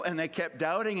real? And they kept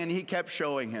doubting, and he kept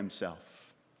showing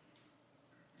himself.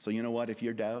 So you know what? If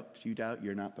you doubt,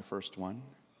 you're not the first one.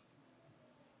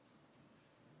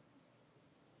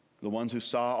 The ones who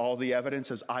saw all the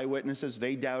evidence as eyewitnesses,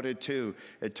 they doubted too.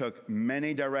 It took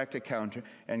many direct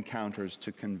encounters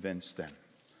to convince them.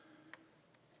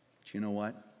 But you know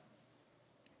what?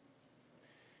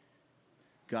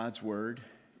 God's word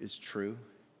is true.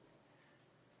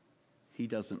 He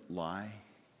doesn't lie.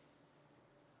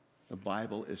 The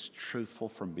Bible is truthful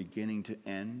from beginning to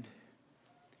end.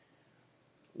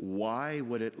 Why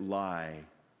would it lie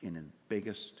in the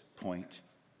biggest point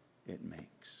it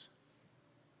makes?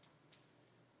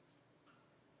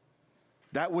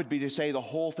 That would be to say the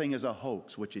whole thing is a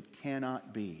hoax, which it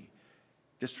cannot be,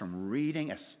 just from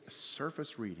reading a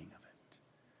surface reading of it.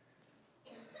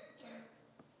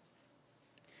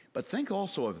 But think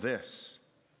also of this.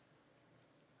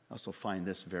 I also find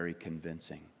this very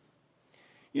convincing.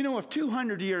 You know, if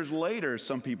 200 years later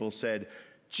some people said,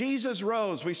 Jesus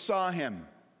rose, we saw him,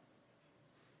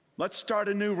 let's start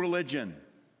a new religion.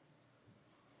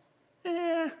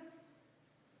 You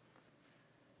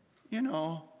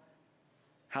know,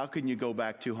 how can you go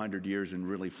back 200 years and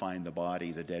really find the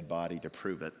body, the dead body, to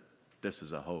prove it? This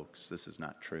is a hoax. This is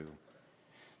not true.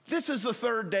 This is the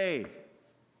third day.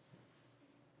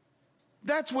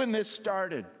 That's when this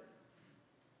started.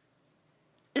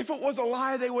 If it was a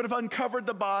lie, they would have uncovered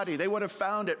the body. They would have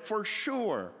found it for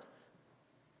sure.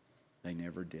 They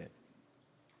never did.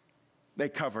 They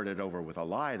covered it over with a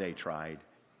lie they tried.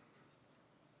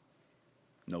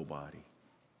 No body.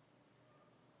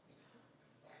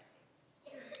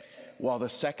 Well, the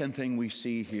second thing we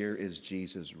see here is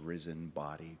Jesus' risen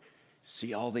body.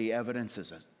 See all the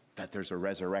evidences that there's a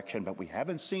resurrection, but we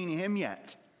haven't seen him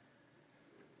yet.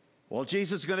 Well,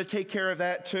 Jesus is going to take care of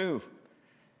that too.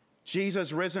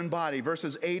 Jesus' risen body,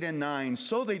 verses 8 and 9.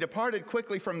 So they departed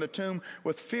quickly from the tomb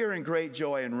with fear and great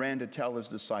joy and ran to tell his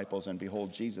disciples. And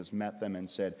behold, Jesus met them and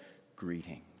said,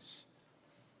 greetings.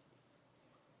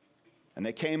 And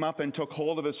they came up and took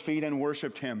hold of his feet and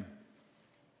worshiped him.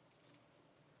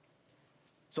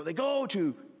 So they go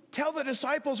to tell the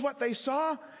disciples what they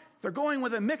saw. They're going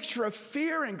with a mixture of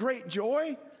fear and great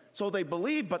joy. So they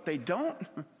believe, but they don't.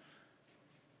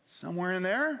 Somewhere in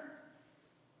there.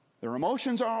 Their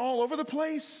emotions are all over the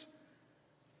place.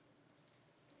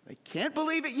 They can't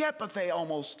believe it yet, but they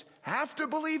almost have to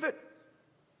believe it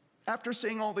after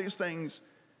seeing all these things.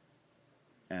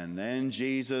 And then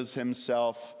Jesus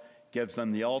himself gives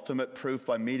them the ultimate proof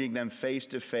by meeting them face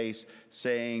to face,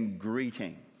 saying,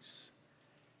 greetings.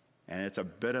 And it's a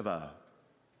bit of a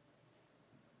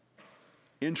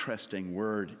interesting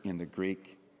word in the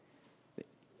Greek. The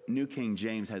New King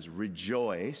James has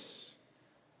rejoice.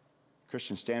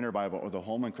 Christian Standard Bible, or the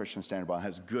Holman Christian Standard Bible,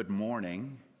 has good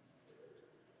morning.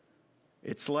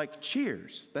 It's like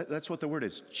cheers. That's what the word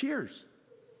is. Cheers.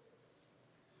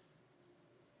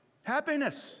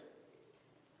 Happiness.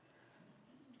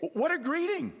 What a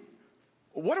greeting.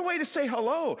 What a way to say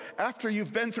hello after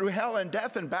you've been through hell and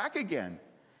death and back again.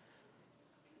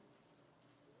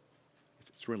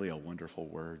 It's really a wonderful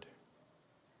word.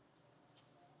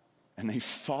 And they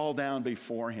fall down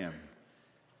before him.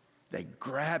 They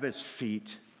grab his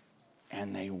feet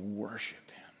and they worship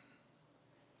him.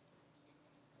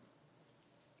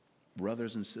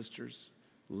 Brothers and sisters,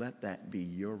 let that be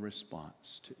your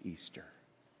response to Easter.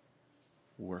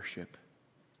 Worship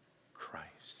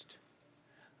Christ.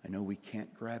 I know we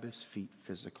can't grab his feet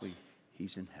physically.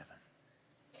 He's in heaven.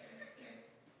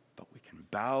 But we can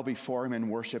bow before him and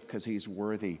worship because he's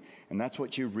worthy. And that's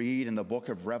what you read in the book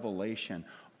of Revelation.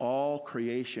 All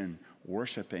creation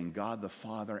worshiping God the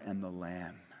Father and the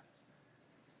Lamb.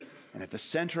 And at the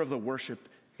center of the worship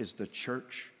is the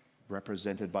church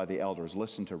represented by the elders.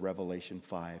 Listen to Revelation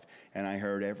 5. And I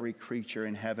heard every creature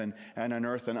in heaven and on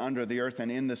earth and under the earth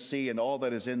and in the sea and all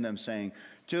that is in them saying,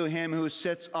 to him who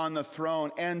sits on the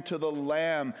throne and to the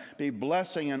Lamb be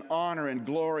blessing and honor and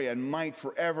glory and might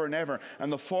forever and ever.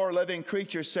 And the four living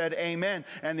creatures said, amen.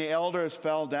 And the elders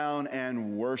fell down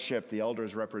and worshiped. The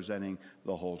elders representing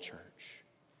the whole church.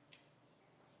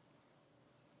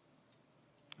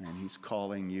 And he's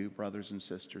calling you, brothers and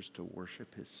sisters, to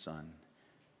worship his Son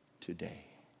today.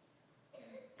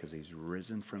 Because he's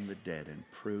risen from the dead and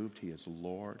proved he is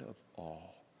Lord of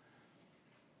all.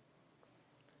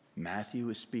 Matthew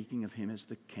is speaking of him as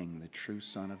the King, the true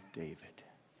Son of David.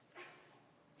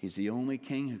 He's the only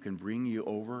King who can bring you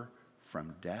over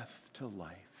from death to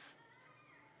life.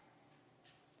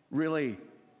 Really,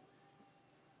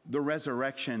 the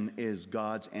resurrection is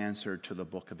God's answer to the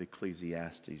book of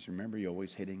Ecclesiastes. Remember, you're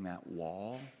always hitting that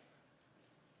wall.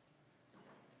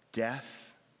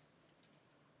 Death.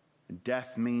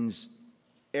 Death means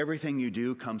everything you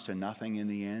do comes to nothing in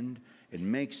the end. It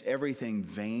makes everything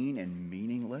vain and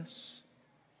meaningless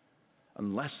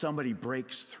unless somebody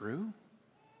breaks through.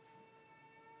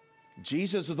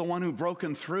 Jesus is the one who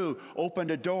broken through,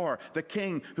 opened a door, the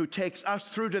King who takes us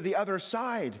through to the other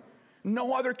side.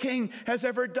 No other king has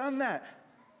ever done that.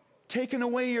 taken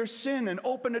away your sin and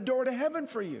opened a door to heaven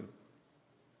for you.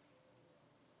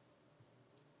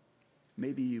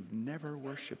 Maybe you've never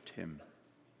worshiped him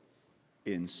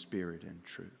in spirit and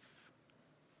truth.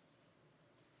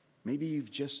 Maybe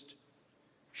you've just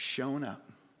shown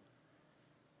up,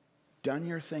 done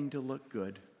your thing to look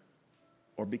good,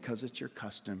 or because it's your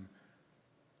custom,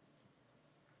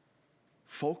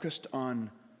 focused on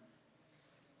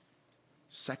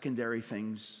secondary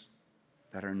things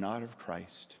that are not of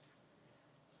Christ,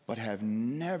 but have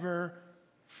never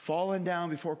fallen down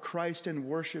before Christ and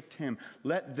worshiped him.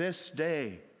 Let this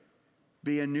day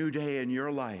be a new day in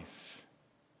your life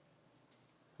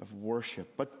of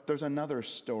worship. But there's another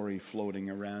story floating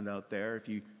around out there. If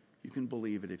you can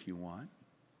believe it if you want.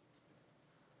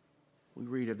 We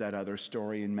read of that other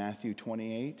story in Matthew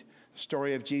 28, the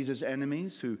story of Jesus'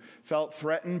 enemies who felt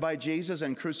threatened by Jesus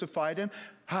and crucified him.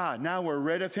 Now we're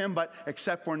rid of him, but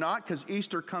except we're not, because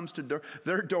Easter comes to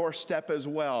their doorstep as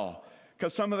well.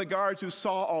 Because some of the guards who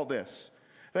saw all this,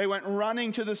 they went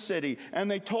running to the city and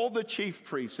they told the chief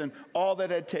priests and all that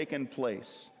had taken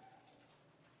place.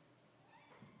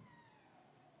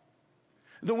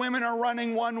 The women are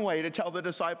running one way to tell the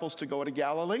disciples to go to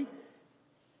Galilee,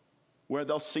 where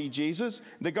they'll see Jesus.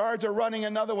 The guards are running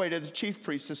another way to the chief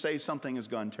priests to say something has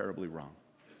gone terribly wrong.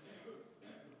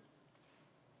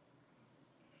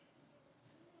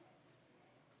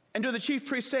 And do the chief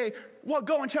priests say, well,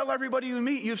 go and tell everybody you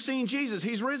meet, you've seen Jesus,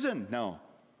 he's risen? No.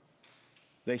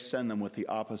 They send them with the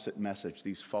opposite message,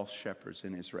 these false shepherds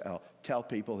in Israel. Tell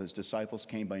people his disciples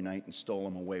came by night and stole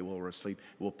him away while we're asleep.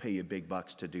 We'll pay you big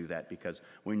bucks to do that because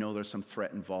we know there's some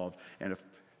threat involved. And if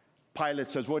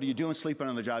Pilate says, what are you doing sleeping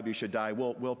on the job? You should die.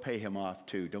 We'll pay him off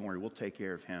too. Don't worry, we'll take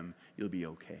care of him. You'll be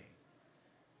okay.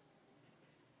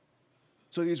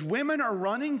 So these women are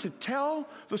running to tell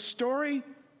the story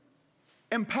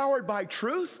empowered by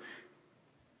truth.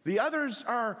 The others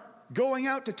are going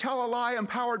out to tell a lie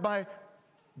empowered by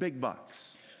big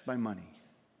bucks, by money.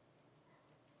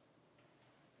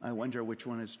 I wonder which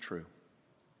one is true.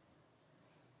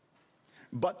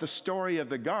 But the story of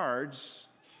the guards,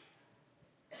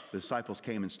 the disciples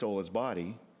came and stole his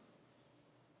body,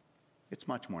 it's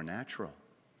much more natural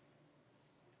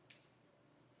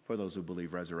for those who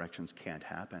believe resurrections can't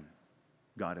happen.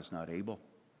 God is not able.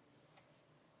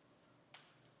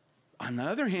 On the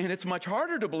other hand, it's much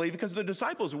harder to believe because the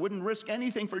disciples wouldn't risk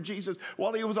anything for Jesus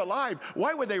while he was alive.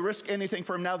 Why would they risk anything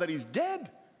for him now that he's dead?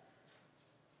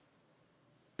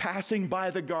 Passing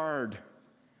by the guard,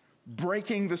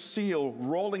 breaking the seal,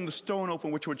 rolling the stone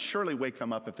open, which would surely wake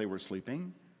them up if they were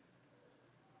sleeping.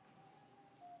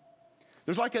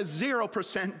 There's like a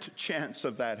 0% chance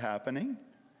of that happening.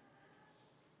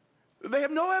 They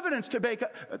have no evidence to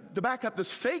back up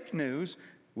this fake news.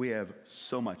 We have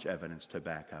so much evidence to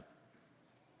back up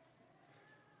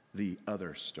the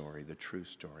other story, the true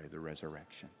story, the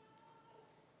resurrection.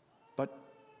 But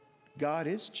God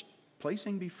is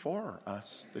placing before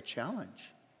us the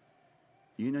challenge.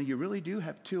 You know, you really do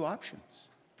have two options.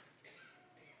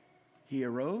 He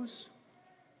arose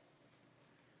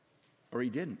or he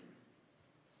didn't.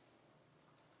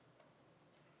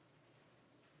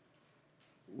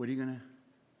 What are you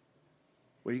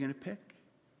going to pick?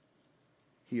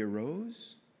 He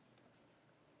arose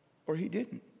or he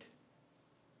didn't?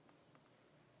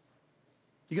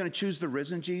 You going to choose the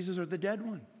risen Jesus or the dead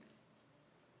one?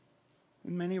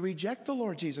 Many reject the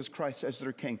Lord Jesus Christ as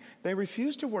their king. They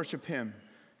refuse to worship him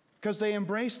because they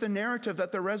embrace the narrative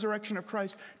that the resurrection of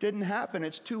Christ didn't happen.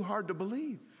 It's too hard to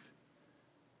believe.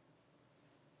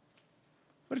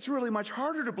 But it's really much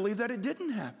harder to believe that it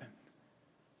didn't happen.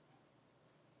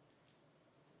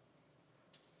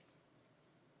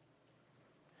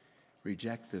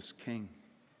 Reject this king,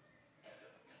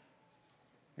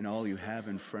 and all you have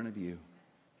in front of you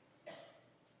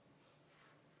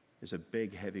is a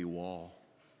big, heavy wall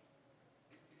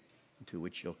into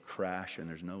which you'll crash and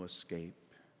there's no escape,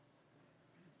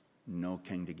 no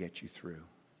king to get you through.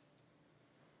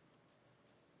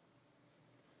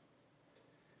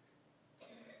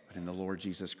 But in the Lord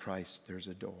Jesus Christ, there's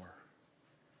a door.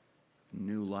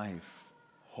 New life,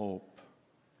 hope.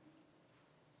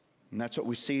 And that's what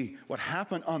we see, what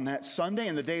happened on that Sunday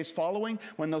and the days following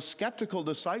when those skeptical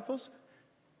disciples,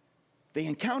 they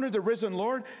encountered the risen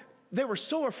Lord. They were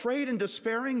so afraid and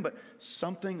despairing, but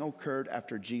something occurred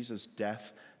after Jesus'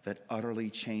 death that utterly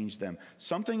changed them.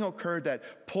 Something occurred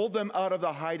that pulled them out of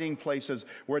the hiding places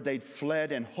where they'd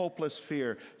fled in hopeless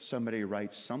fear. Somebody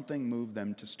writes, something moved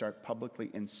them to start publicly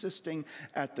insisting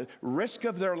at the risk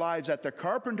of their lives that the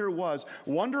carpenter was,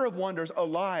 wonder of wonders,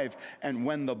 alive. And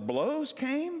when the blows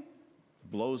came,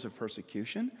 blows of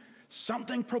persecution,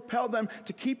 Something propelled them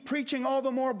to keep preaching all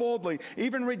the more boldly,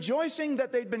 even rejoicing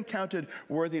that they'd been counted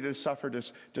worthy to suffer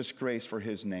disgrace for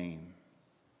his name.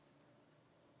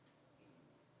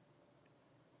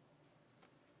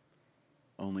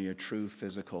 Only a true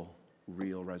physical,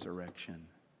 real resurrection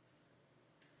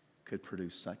could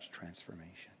produce such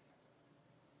transformation.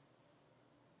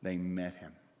 They met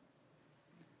him,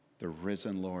 the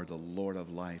risen Lord, the Lord of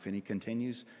life, and he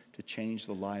continues to change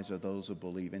the lives of those who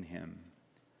believe in him.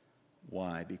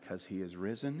 Why? Because he is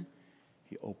risen.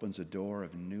 He opens a door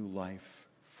of new life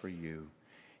for you.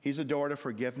 He's a door to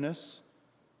forgiveness,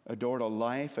 a door to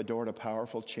life, a door to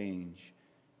powerful change.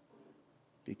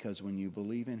 Because when you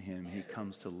believe in him, he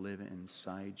comes to live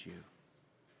inside you.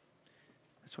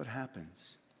 That's what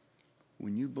happens.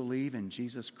 When you believe in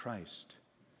Jesus Christ,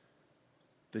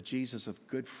 the Jesus of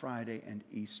Good Friday and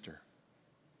Easter,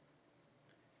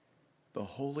 the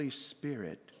Holy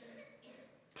Spirit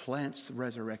plants the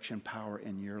resurrection power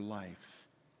in your life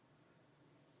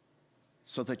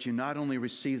so that you not only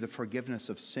receive the forgiveness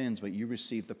of sins, but you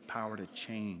receive the power to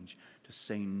change, to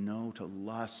say no to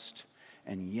lust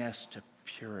and yes to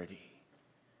purity.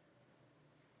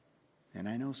 And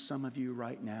I know some of you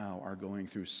right now are going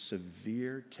through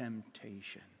severe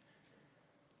temptation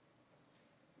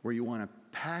where you want to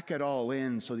pack it all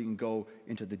in so that you can go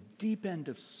into the deep end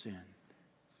of sin.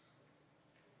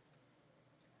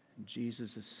 And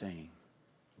Jesus is saying,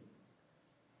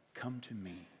 come to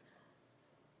me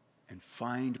and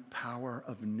find power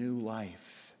of new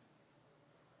life.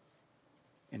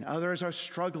 And others are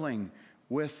struggling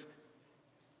with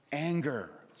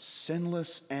anger,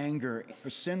 sinless anger, or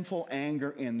sinful anger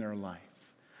in their life.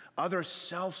 Other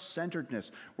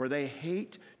self-centeredness, where they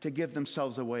hate to give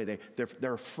themselves away.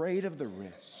 They're afraid of the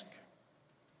risk.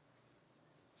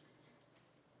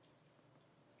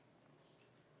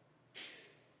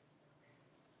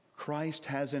 Christ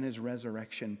has in his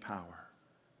resurrection power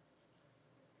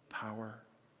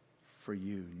for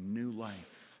you, new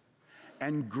life.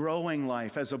 And growing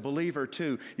life as a believer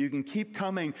too. You can keep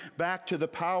coming back to the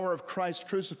power of Christ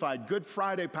crucified. Good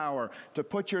Friday power to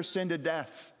put your sin to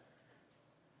death.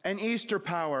 And Easter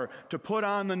power to put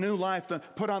on the new life, to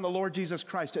put on the Lord Jesus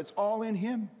Christ. It's all in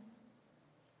him.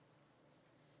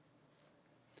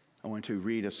 I want to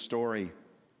read a story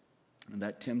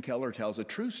that Tim Keller tells, a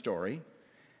true story.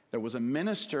 There was a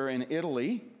minister in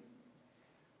Italy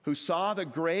who saw the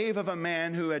grave of a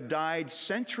man who had died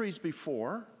centuries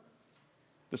before.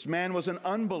 This man was an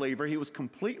unbeliever. He was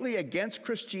completely against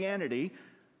Christianity,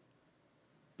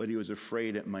 but he was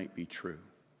afraid it might be true.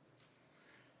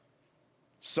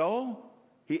 So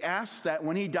he asked that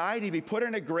when he died, he be put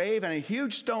in a grave and a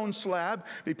huge stone slab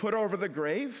be put over the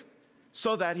grave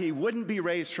so that he wouldn't be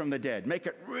raised from the dead. Make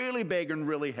it really big and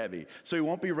really heavy so he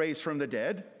won't be raised from the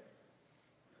dead.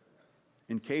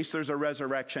 In case there's a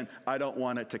resurrection, I don't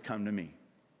want it to come to me.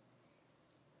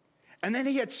 And then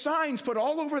he had signs put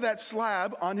all over that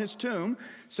slab on his tomb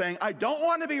saying, I don't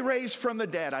want to be raised from the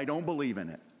dead. I don't believe in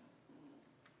it.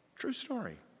 True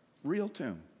story. Real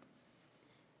tomb.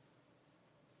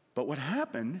 But what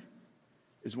happened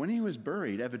is when he was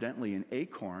buried, evidently an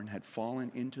acorn had fallen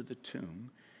into the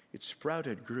tomb. It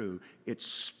sprouted, grew. It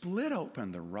split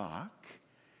open the rock,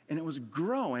 and it was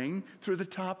growing through the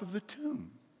top of the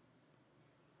tomb.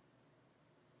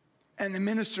 And the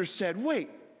minister said, wait,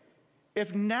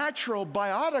 if natural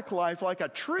biotic life like a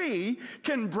tree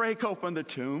can break open the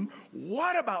tomb,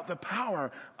 what about the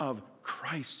power of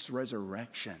Christ's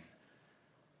resurrection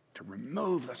to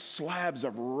remove the slabs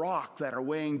of rock that are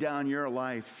weighing down your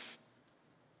life?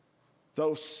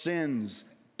 Those sins,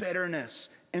 bitterness,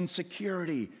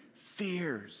 insecurity,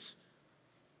 fears,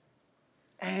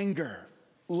 anger,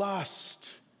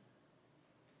 lust,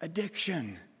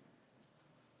 addiction.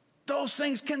 Those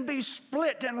things can be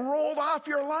split and rolled off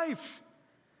your life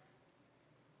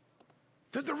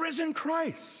through the risen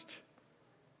Christ.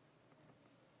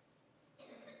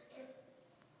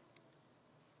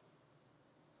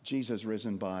 Jesus'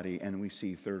 risen body, and we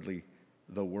see thirdly,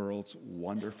 the world's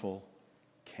wonderful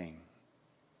King.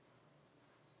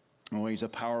 Oh, he's a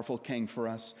powerful King for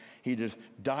us. He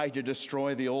died to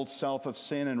destroy the old self of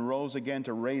sin and rose again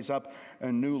to raise up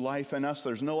a new life in us.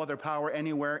 There's no other power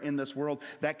anywhere in this world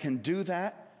that can do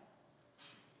that.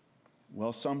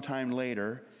 Well, sometime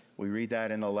later, we read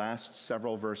that in the last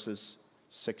several verses,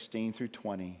 16 through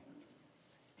 20.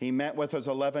 He met with his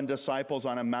 11 disciples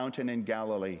on a mountain in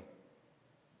Galilee.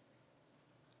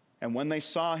 And when they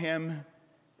saw him,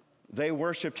 they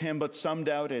worshiped him, but some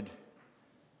doubted.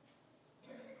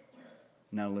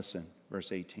 Now listen,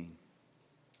 verse 18.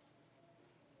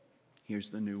 Here's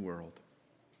the new world.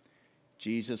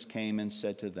 Jesus came and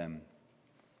said to them,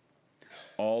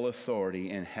 All authority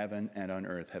in heaven and on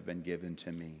earth have been given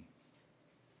to me.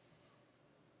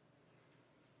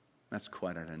 That's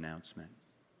quite an announcement.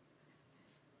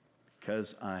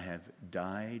 Because I have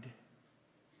died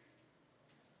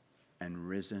and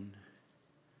risen,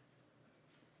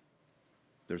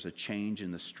 there's a change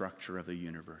in the structure of the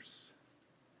universe.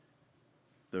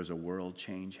 There's a world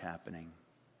change happening.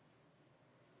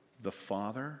 The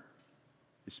Father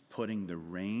is putting the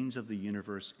reins of the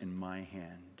universe in my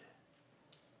hand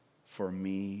for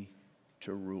me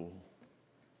to rule.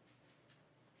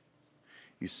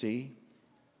 You see,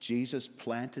 Jesus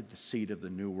planted the seed of the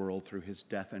new world through his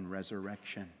death and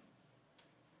resurrection.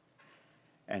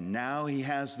 And now he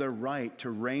has the right to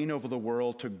reign over the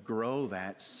world, to grow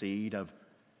that seed of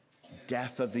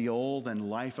death of the old and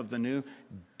life of the new,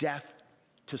 death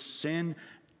to sin,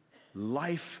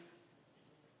 life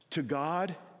to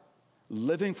God,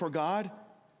 living for God,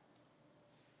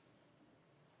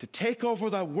 to take over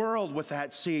the world with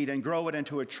that seed and grow it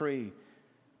into a tree,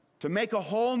 to make a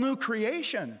whole new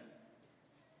creation.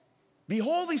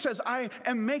 Behold, he says, I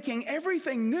am making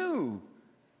everything new.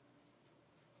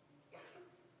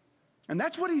 And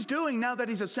that's what he's doing now that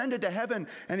he's ascended to heaven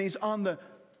and he's on the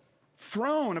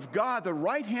throne of God, the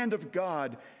right hand of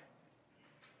God,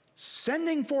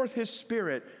 sending forth his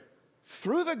Spirit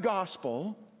through the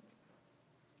gospel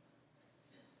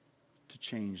to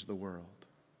change the world,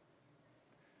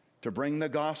 to bring the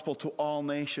gospel to all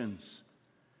nations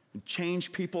and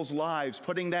change people's lives,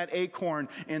 putting that acorn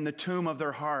in the tomb of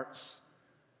their hearts,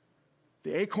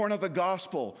 the acorn of the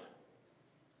gospel,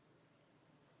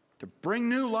 to bring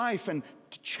new life and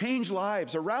to change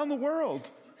lives around the world.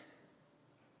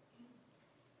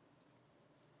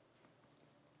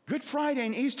 Good Friday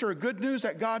and Easter are good news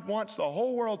that God wants the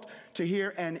whole world to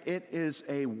hear, and it is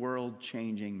a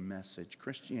world-changing message.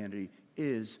 Christianity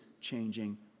is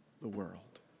changing the world.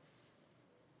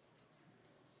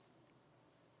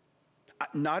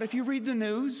 Not if you read the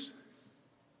news.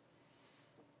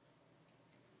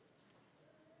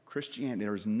 Christianity,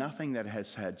 there is nothing that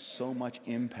has had so much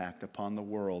impact upon the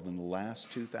world in the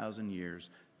last 2,000 years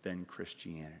than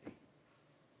Christianity.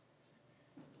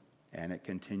 And it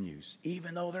continues,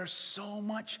 even though there's so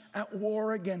much at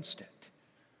war against it.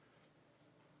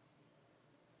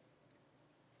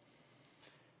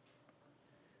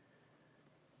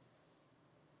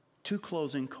 Two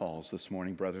closing calls this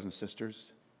morning, brothers and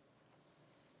sisters.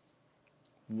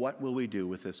 What will we do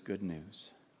with this good news?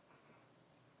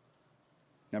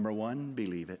 Number one,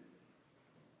 believe it.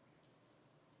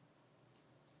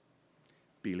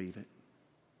 Believe it.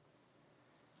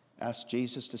 Ask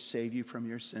Jesus to save you from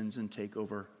your sins and take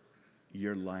over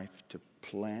your life, to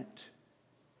plant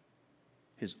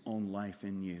his own life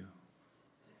in you,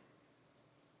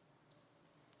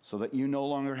 so that you no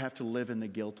longer have to live in the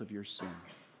guilt of your sin.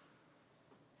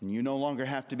 And you no longer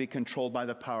have to be controlled by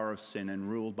the power of sin and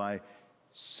ruled by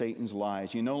Satan's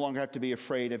lies. You no longer have to be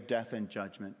afraid of death and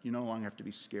judgment. You no longer have to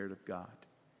be scared of God.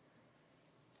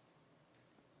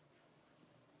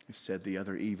 I said the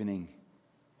other evening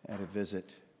at a visit,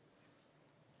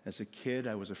 as a kid,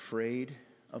 I was afraid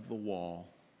of the wall.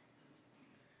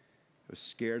 I was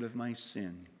scared of my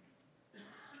sin.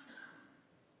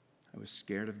 I was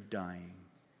scared of dying.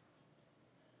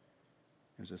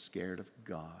 I was scared of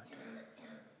God.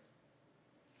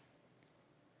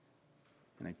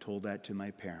 And I told that to my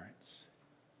parents.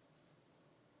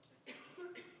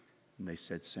 And they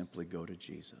said, simply go to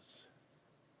Jesus.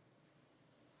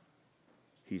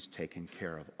 He's taken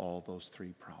care of all those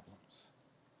three problems.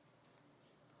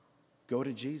 Go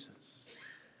to Jesus.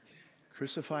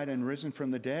 Crucified and risen from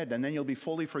the dead. And then you'll be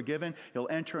fully forgiven. You'll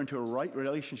enter into a right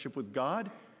relationship with God.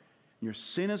 Your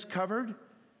sin is covered.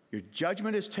 Your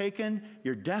judgment is taken.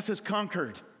 Your death is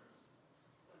conquered.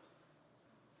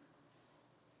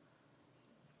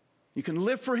 You can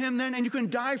live for him then, and you can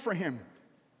die for him.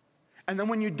 And then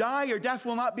when you die, your death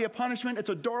will not be a punishment. It's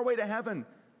a doorway to heaven.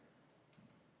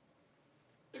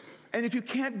 And if you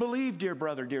can't believe, dear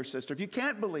brother, dear sister, if you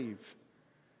can't believe,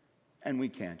 and we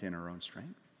can't in our own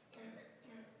strength,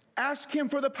 ask him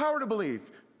for the power to believe.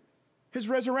 His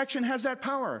resurrection has that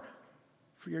power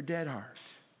for your dead heart.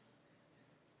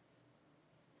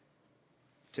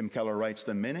 Tim Keller writes,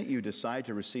 the minute you decide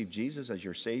to receive Jesus as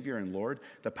your Savior and Lord,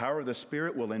 the power of the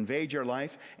Spirit will invade your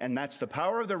life, and that's the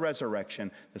power of the resurrection,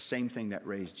 the same thing that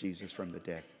raised Jesus from the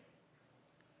dead.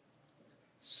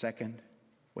 Second,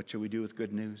 what should we do with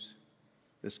good news?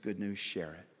 This good news,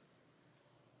 share it.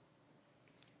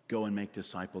 Go and make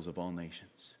disciples of all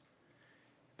nations.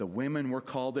 The women were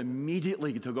called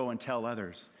immediately to go and tell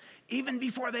others, even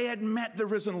before they had met the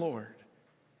risen Lord.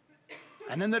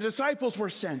 And then the disciples were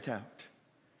sent out.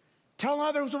 Tell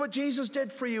others what Jesus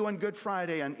did for you on Good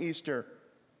Friday, on Easter.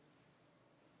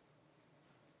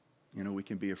 You know, we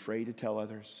can be afraid to tell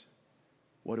others.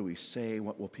 What do we say?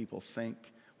 What will people think?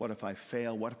 What if I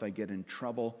fail? What if I get in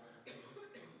trouble?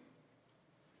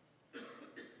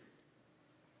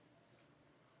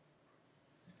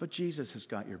 But Jesus has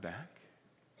got your back.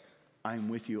 I'm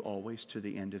with you always to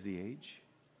the end of the age.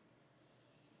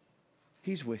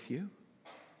 He's with you.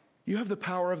 You have the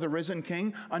power of the risen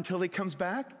King until he comes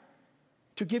back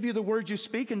to give you the words you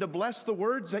speak and to bless the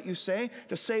words that you say,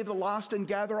 to save the lost and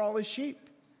gather all his sheep.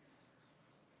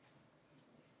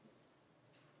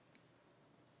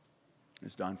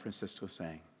 As Don Francisco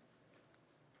sang,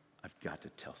 I've got to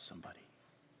tell somebody.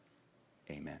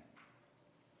 Amen.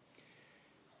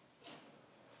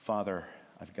 Father,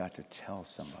 I've got to tell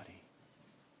somebody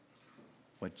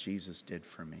what Jesus did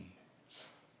for me.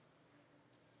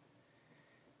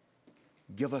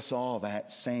 Give us all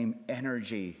that same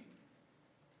energy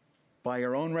by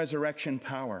your own resurrection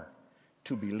power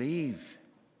to believe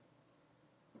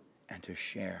and to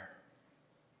share.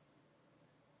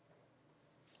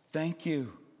 Thank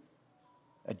you.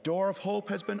 A door of hope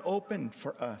has been opened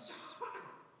for us.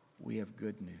 We have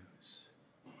good news.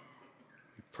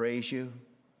 We praise you.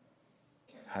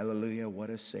 Hallelujah, what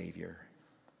a Savior.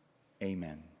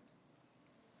 Amen.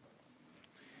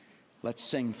 Let's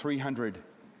sing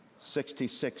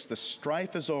 366. The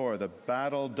strife is o'er, the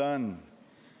battle done.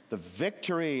 The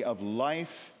victory of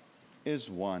life is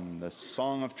won. The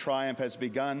song of triumph has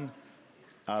begun.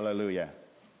 Hallelujah.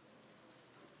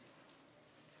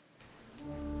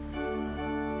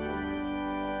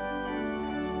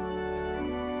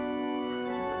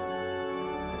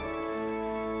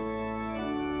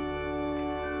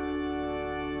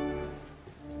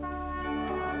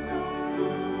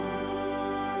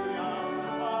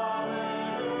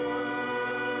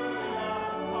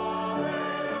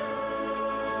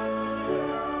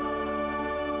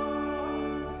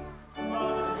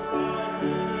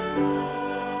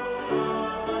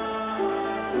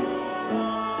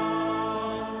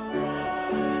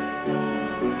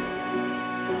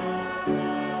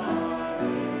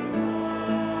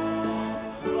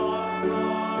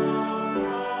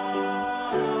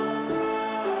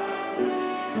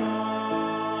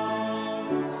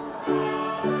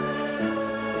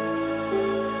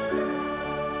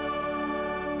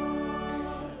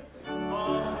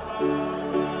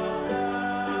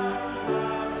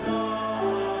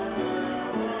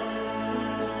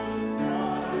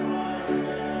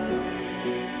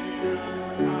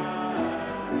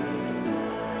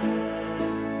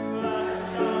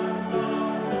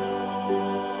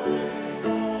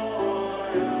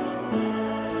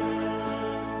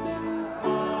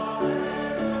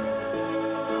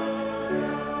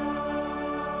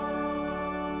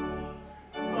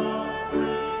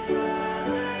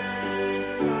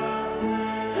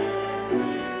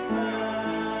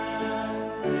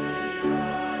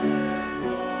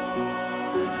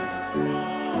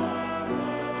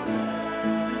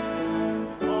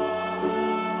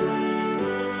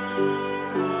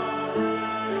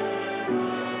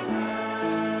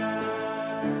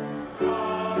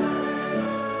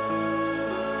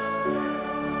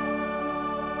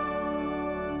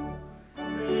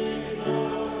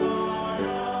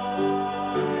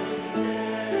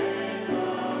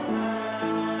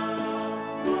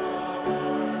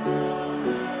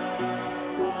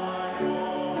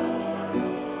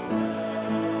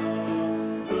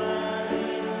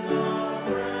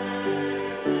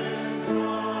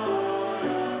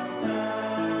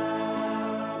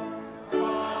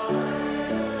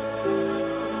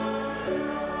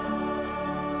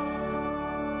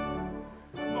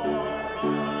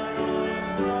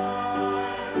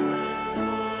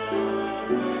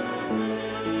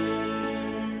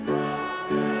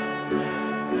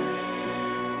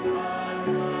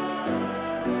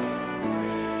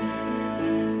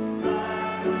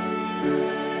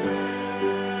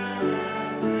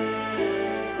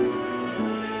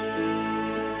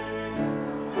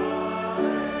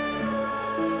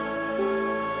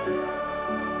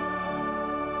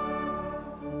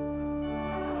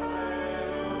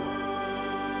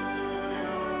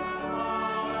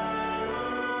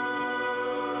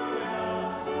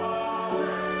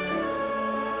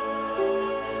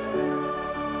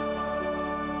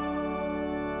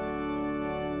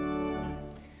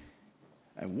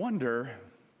 Wonder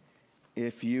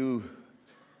if you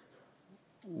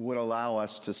would allow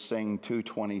us to sing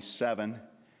 227,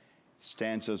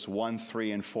 stanzas 1,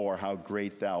 3, and 4, How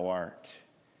Great Thou Art.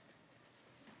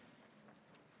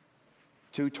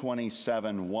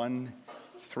 227, 1,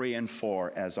 3, and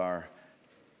 4 as our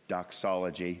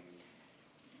doxology.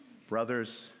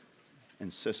 Brothers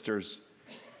and sisters,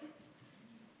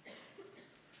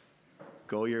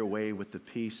 go your way with the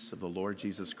peace of the Lord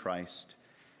Jesus Christ,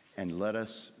 and let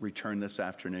us return this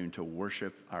afternoon to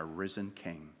worship our risen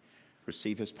King.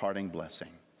 Receive his parting blessing.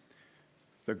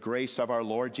 The grace of our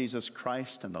Lord Jesus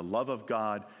Christ and the love of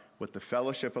God with the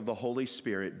fellowship of the Holy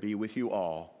Spirit be with you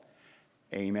all.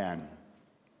 Amen.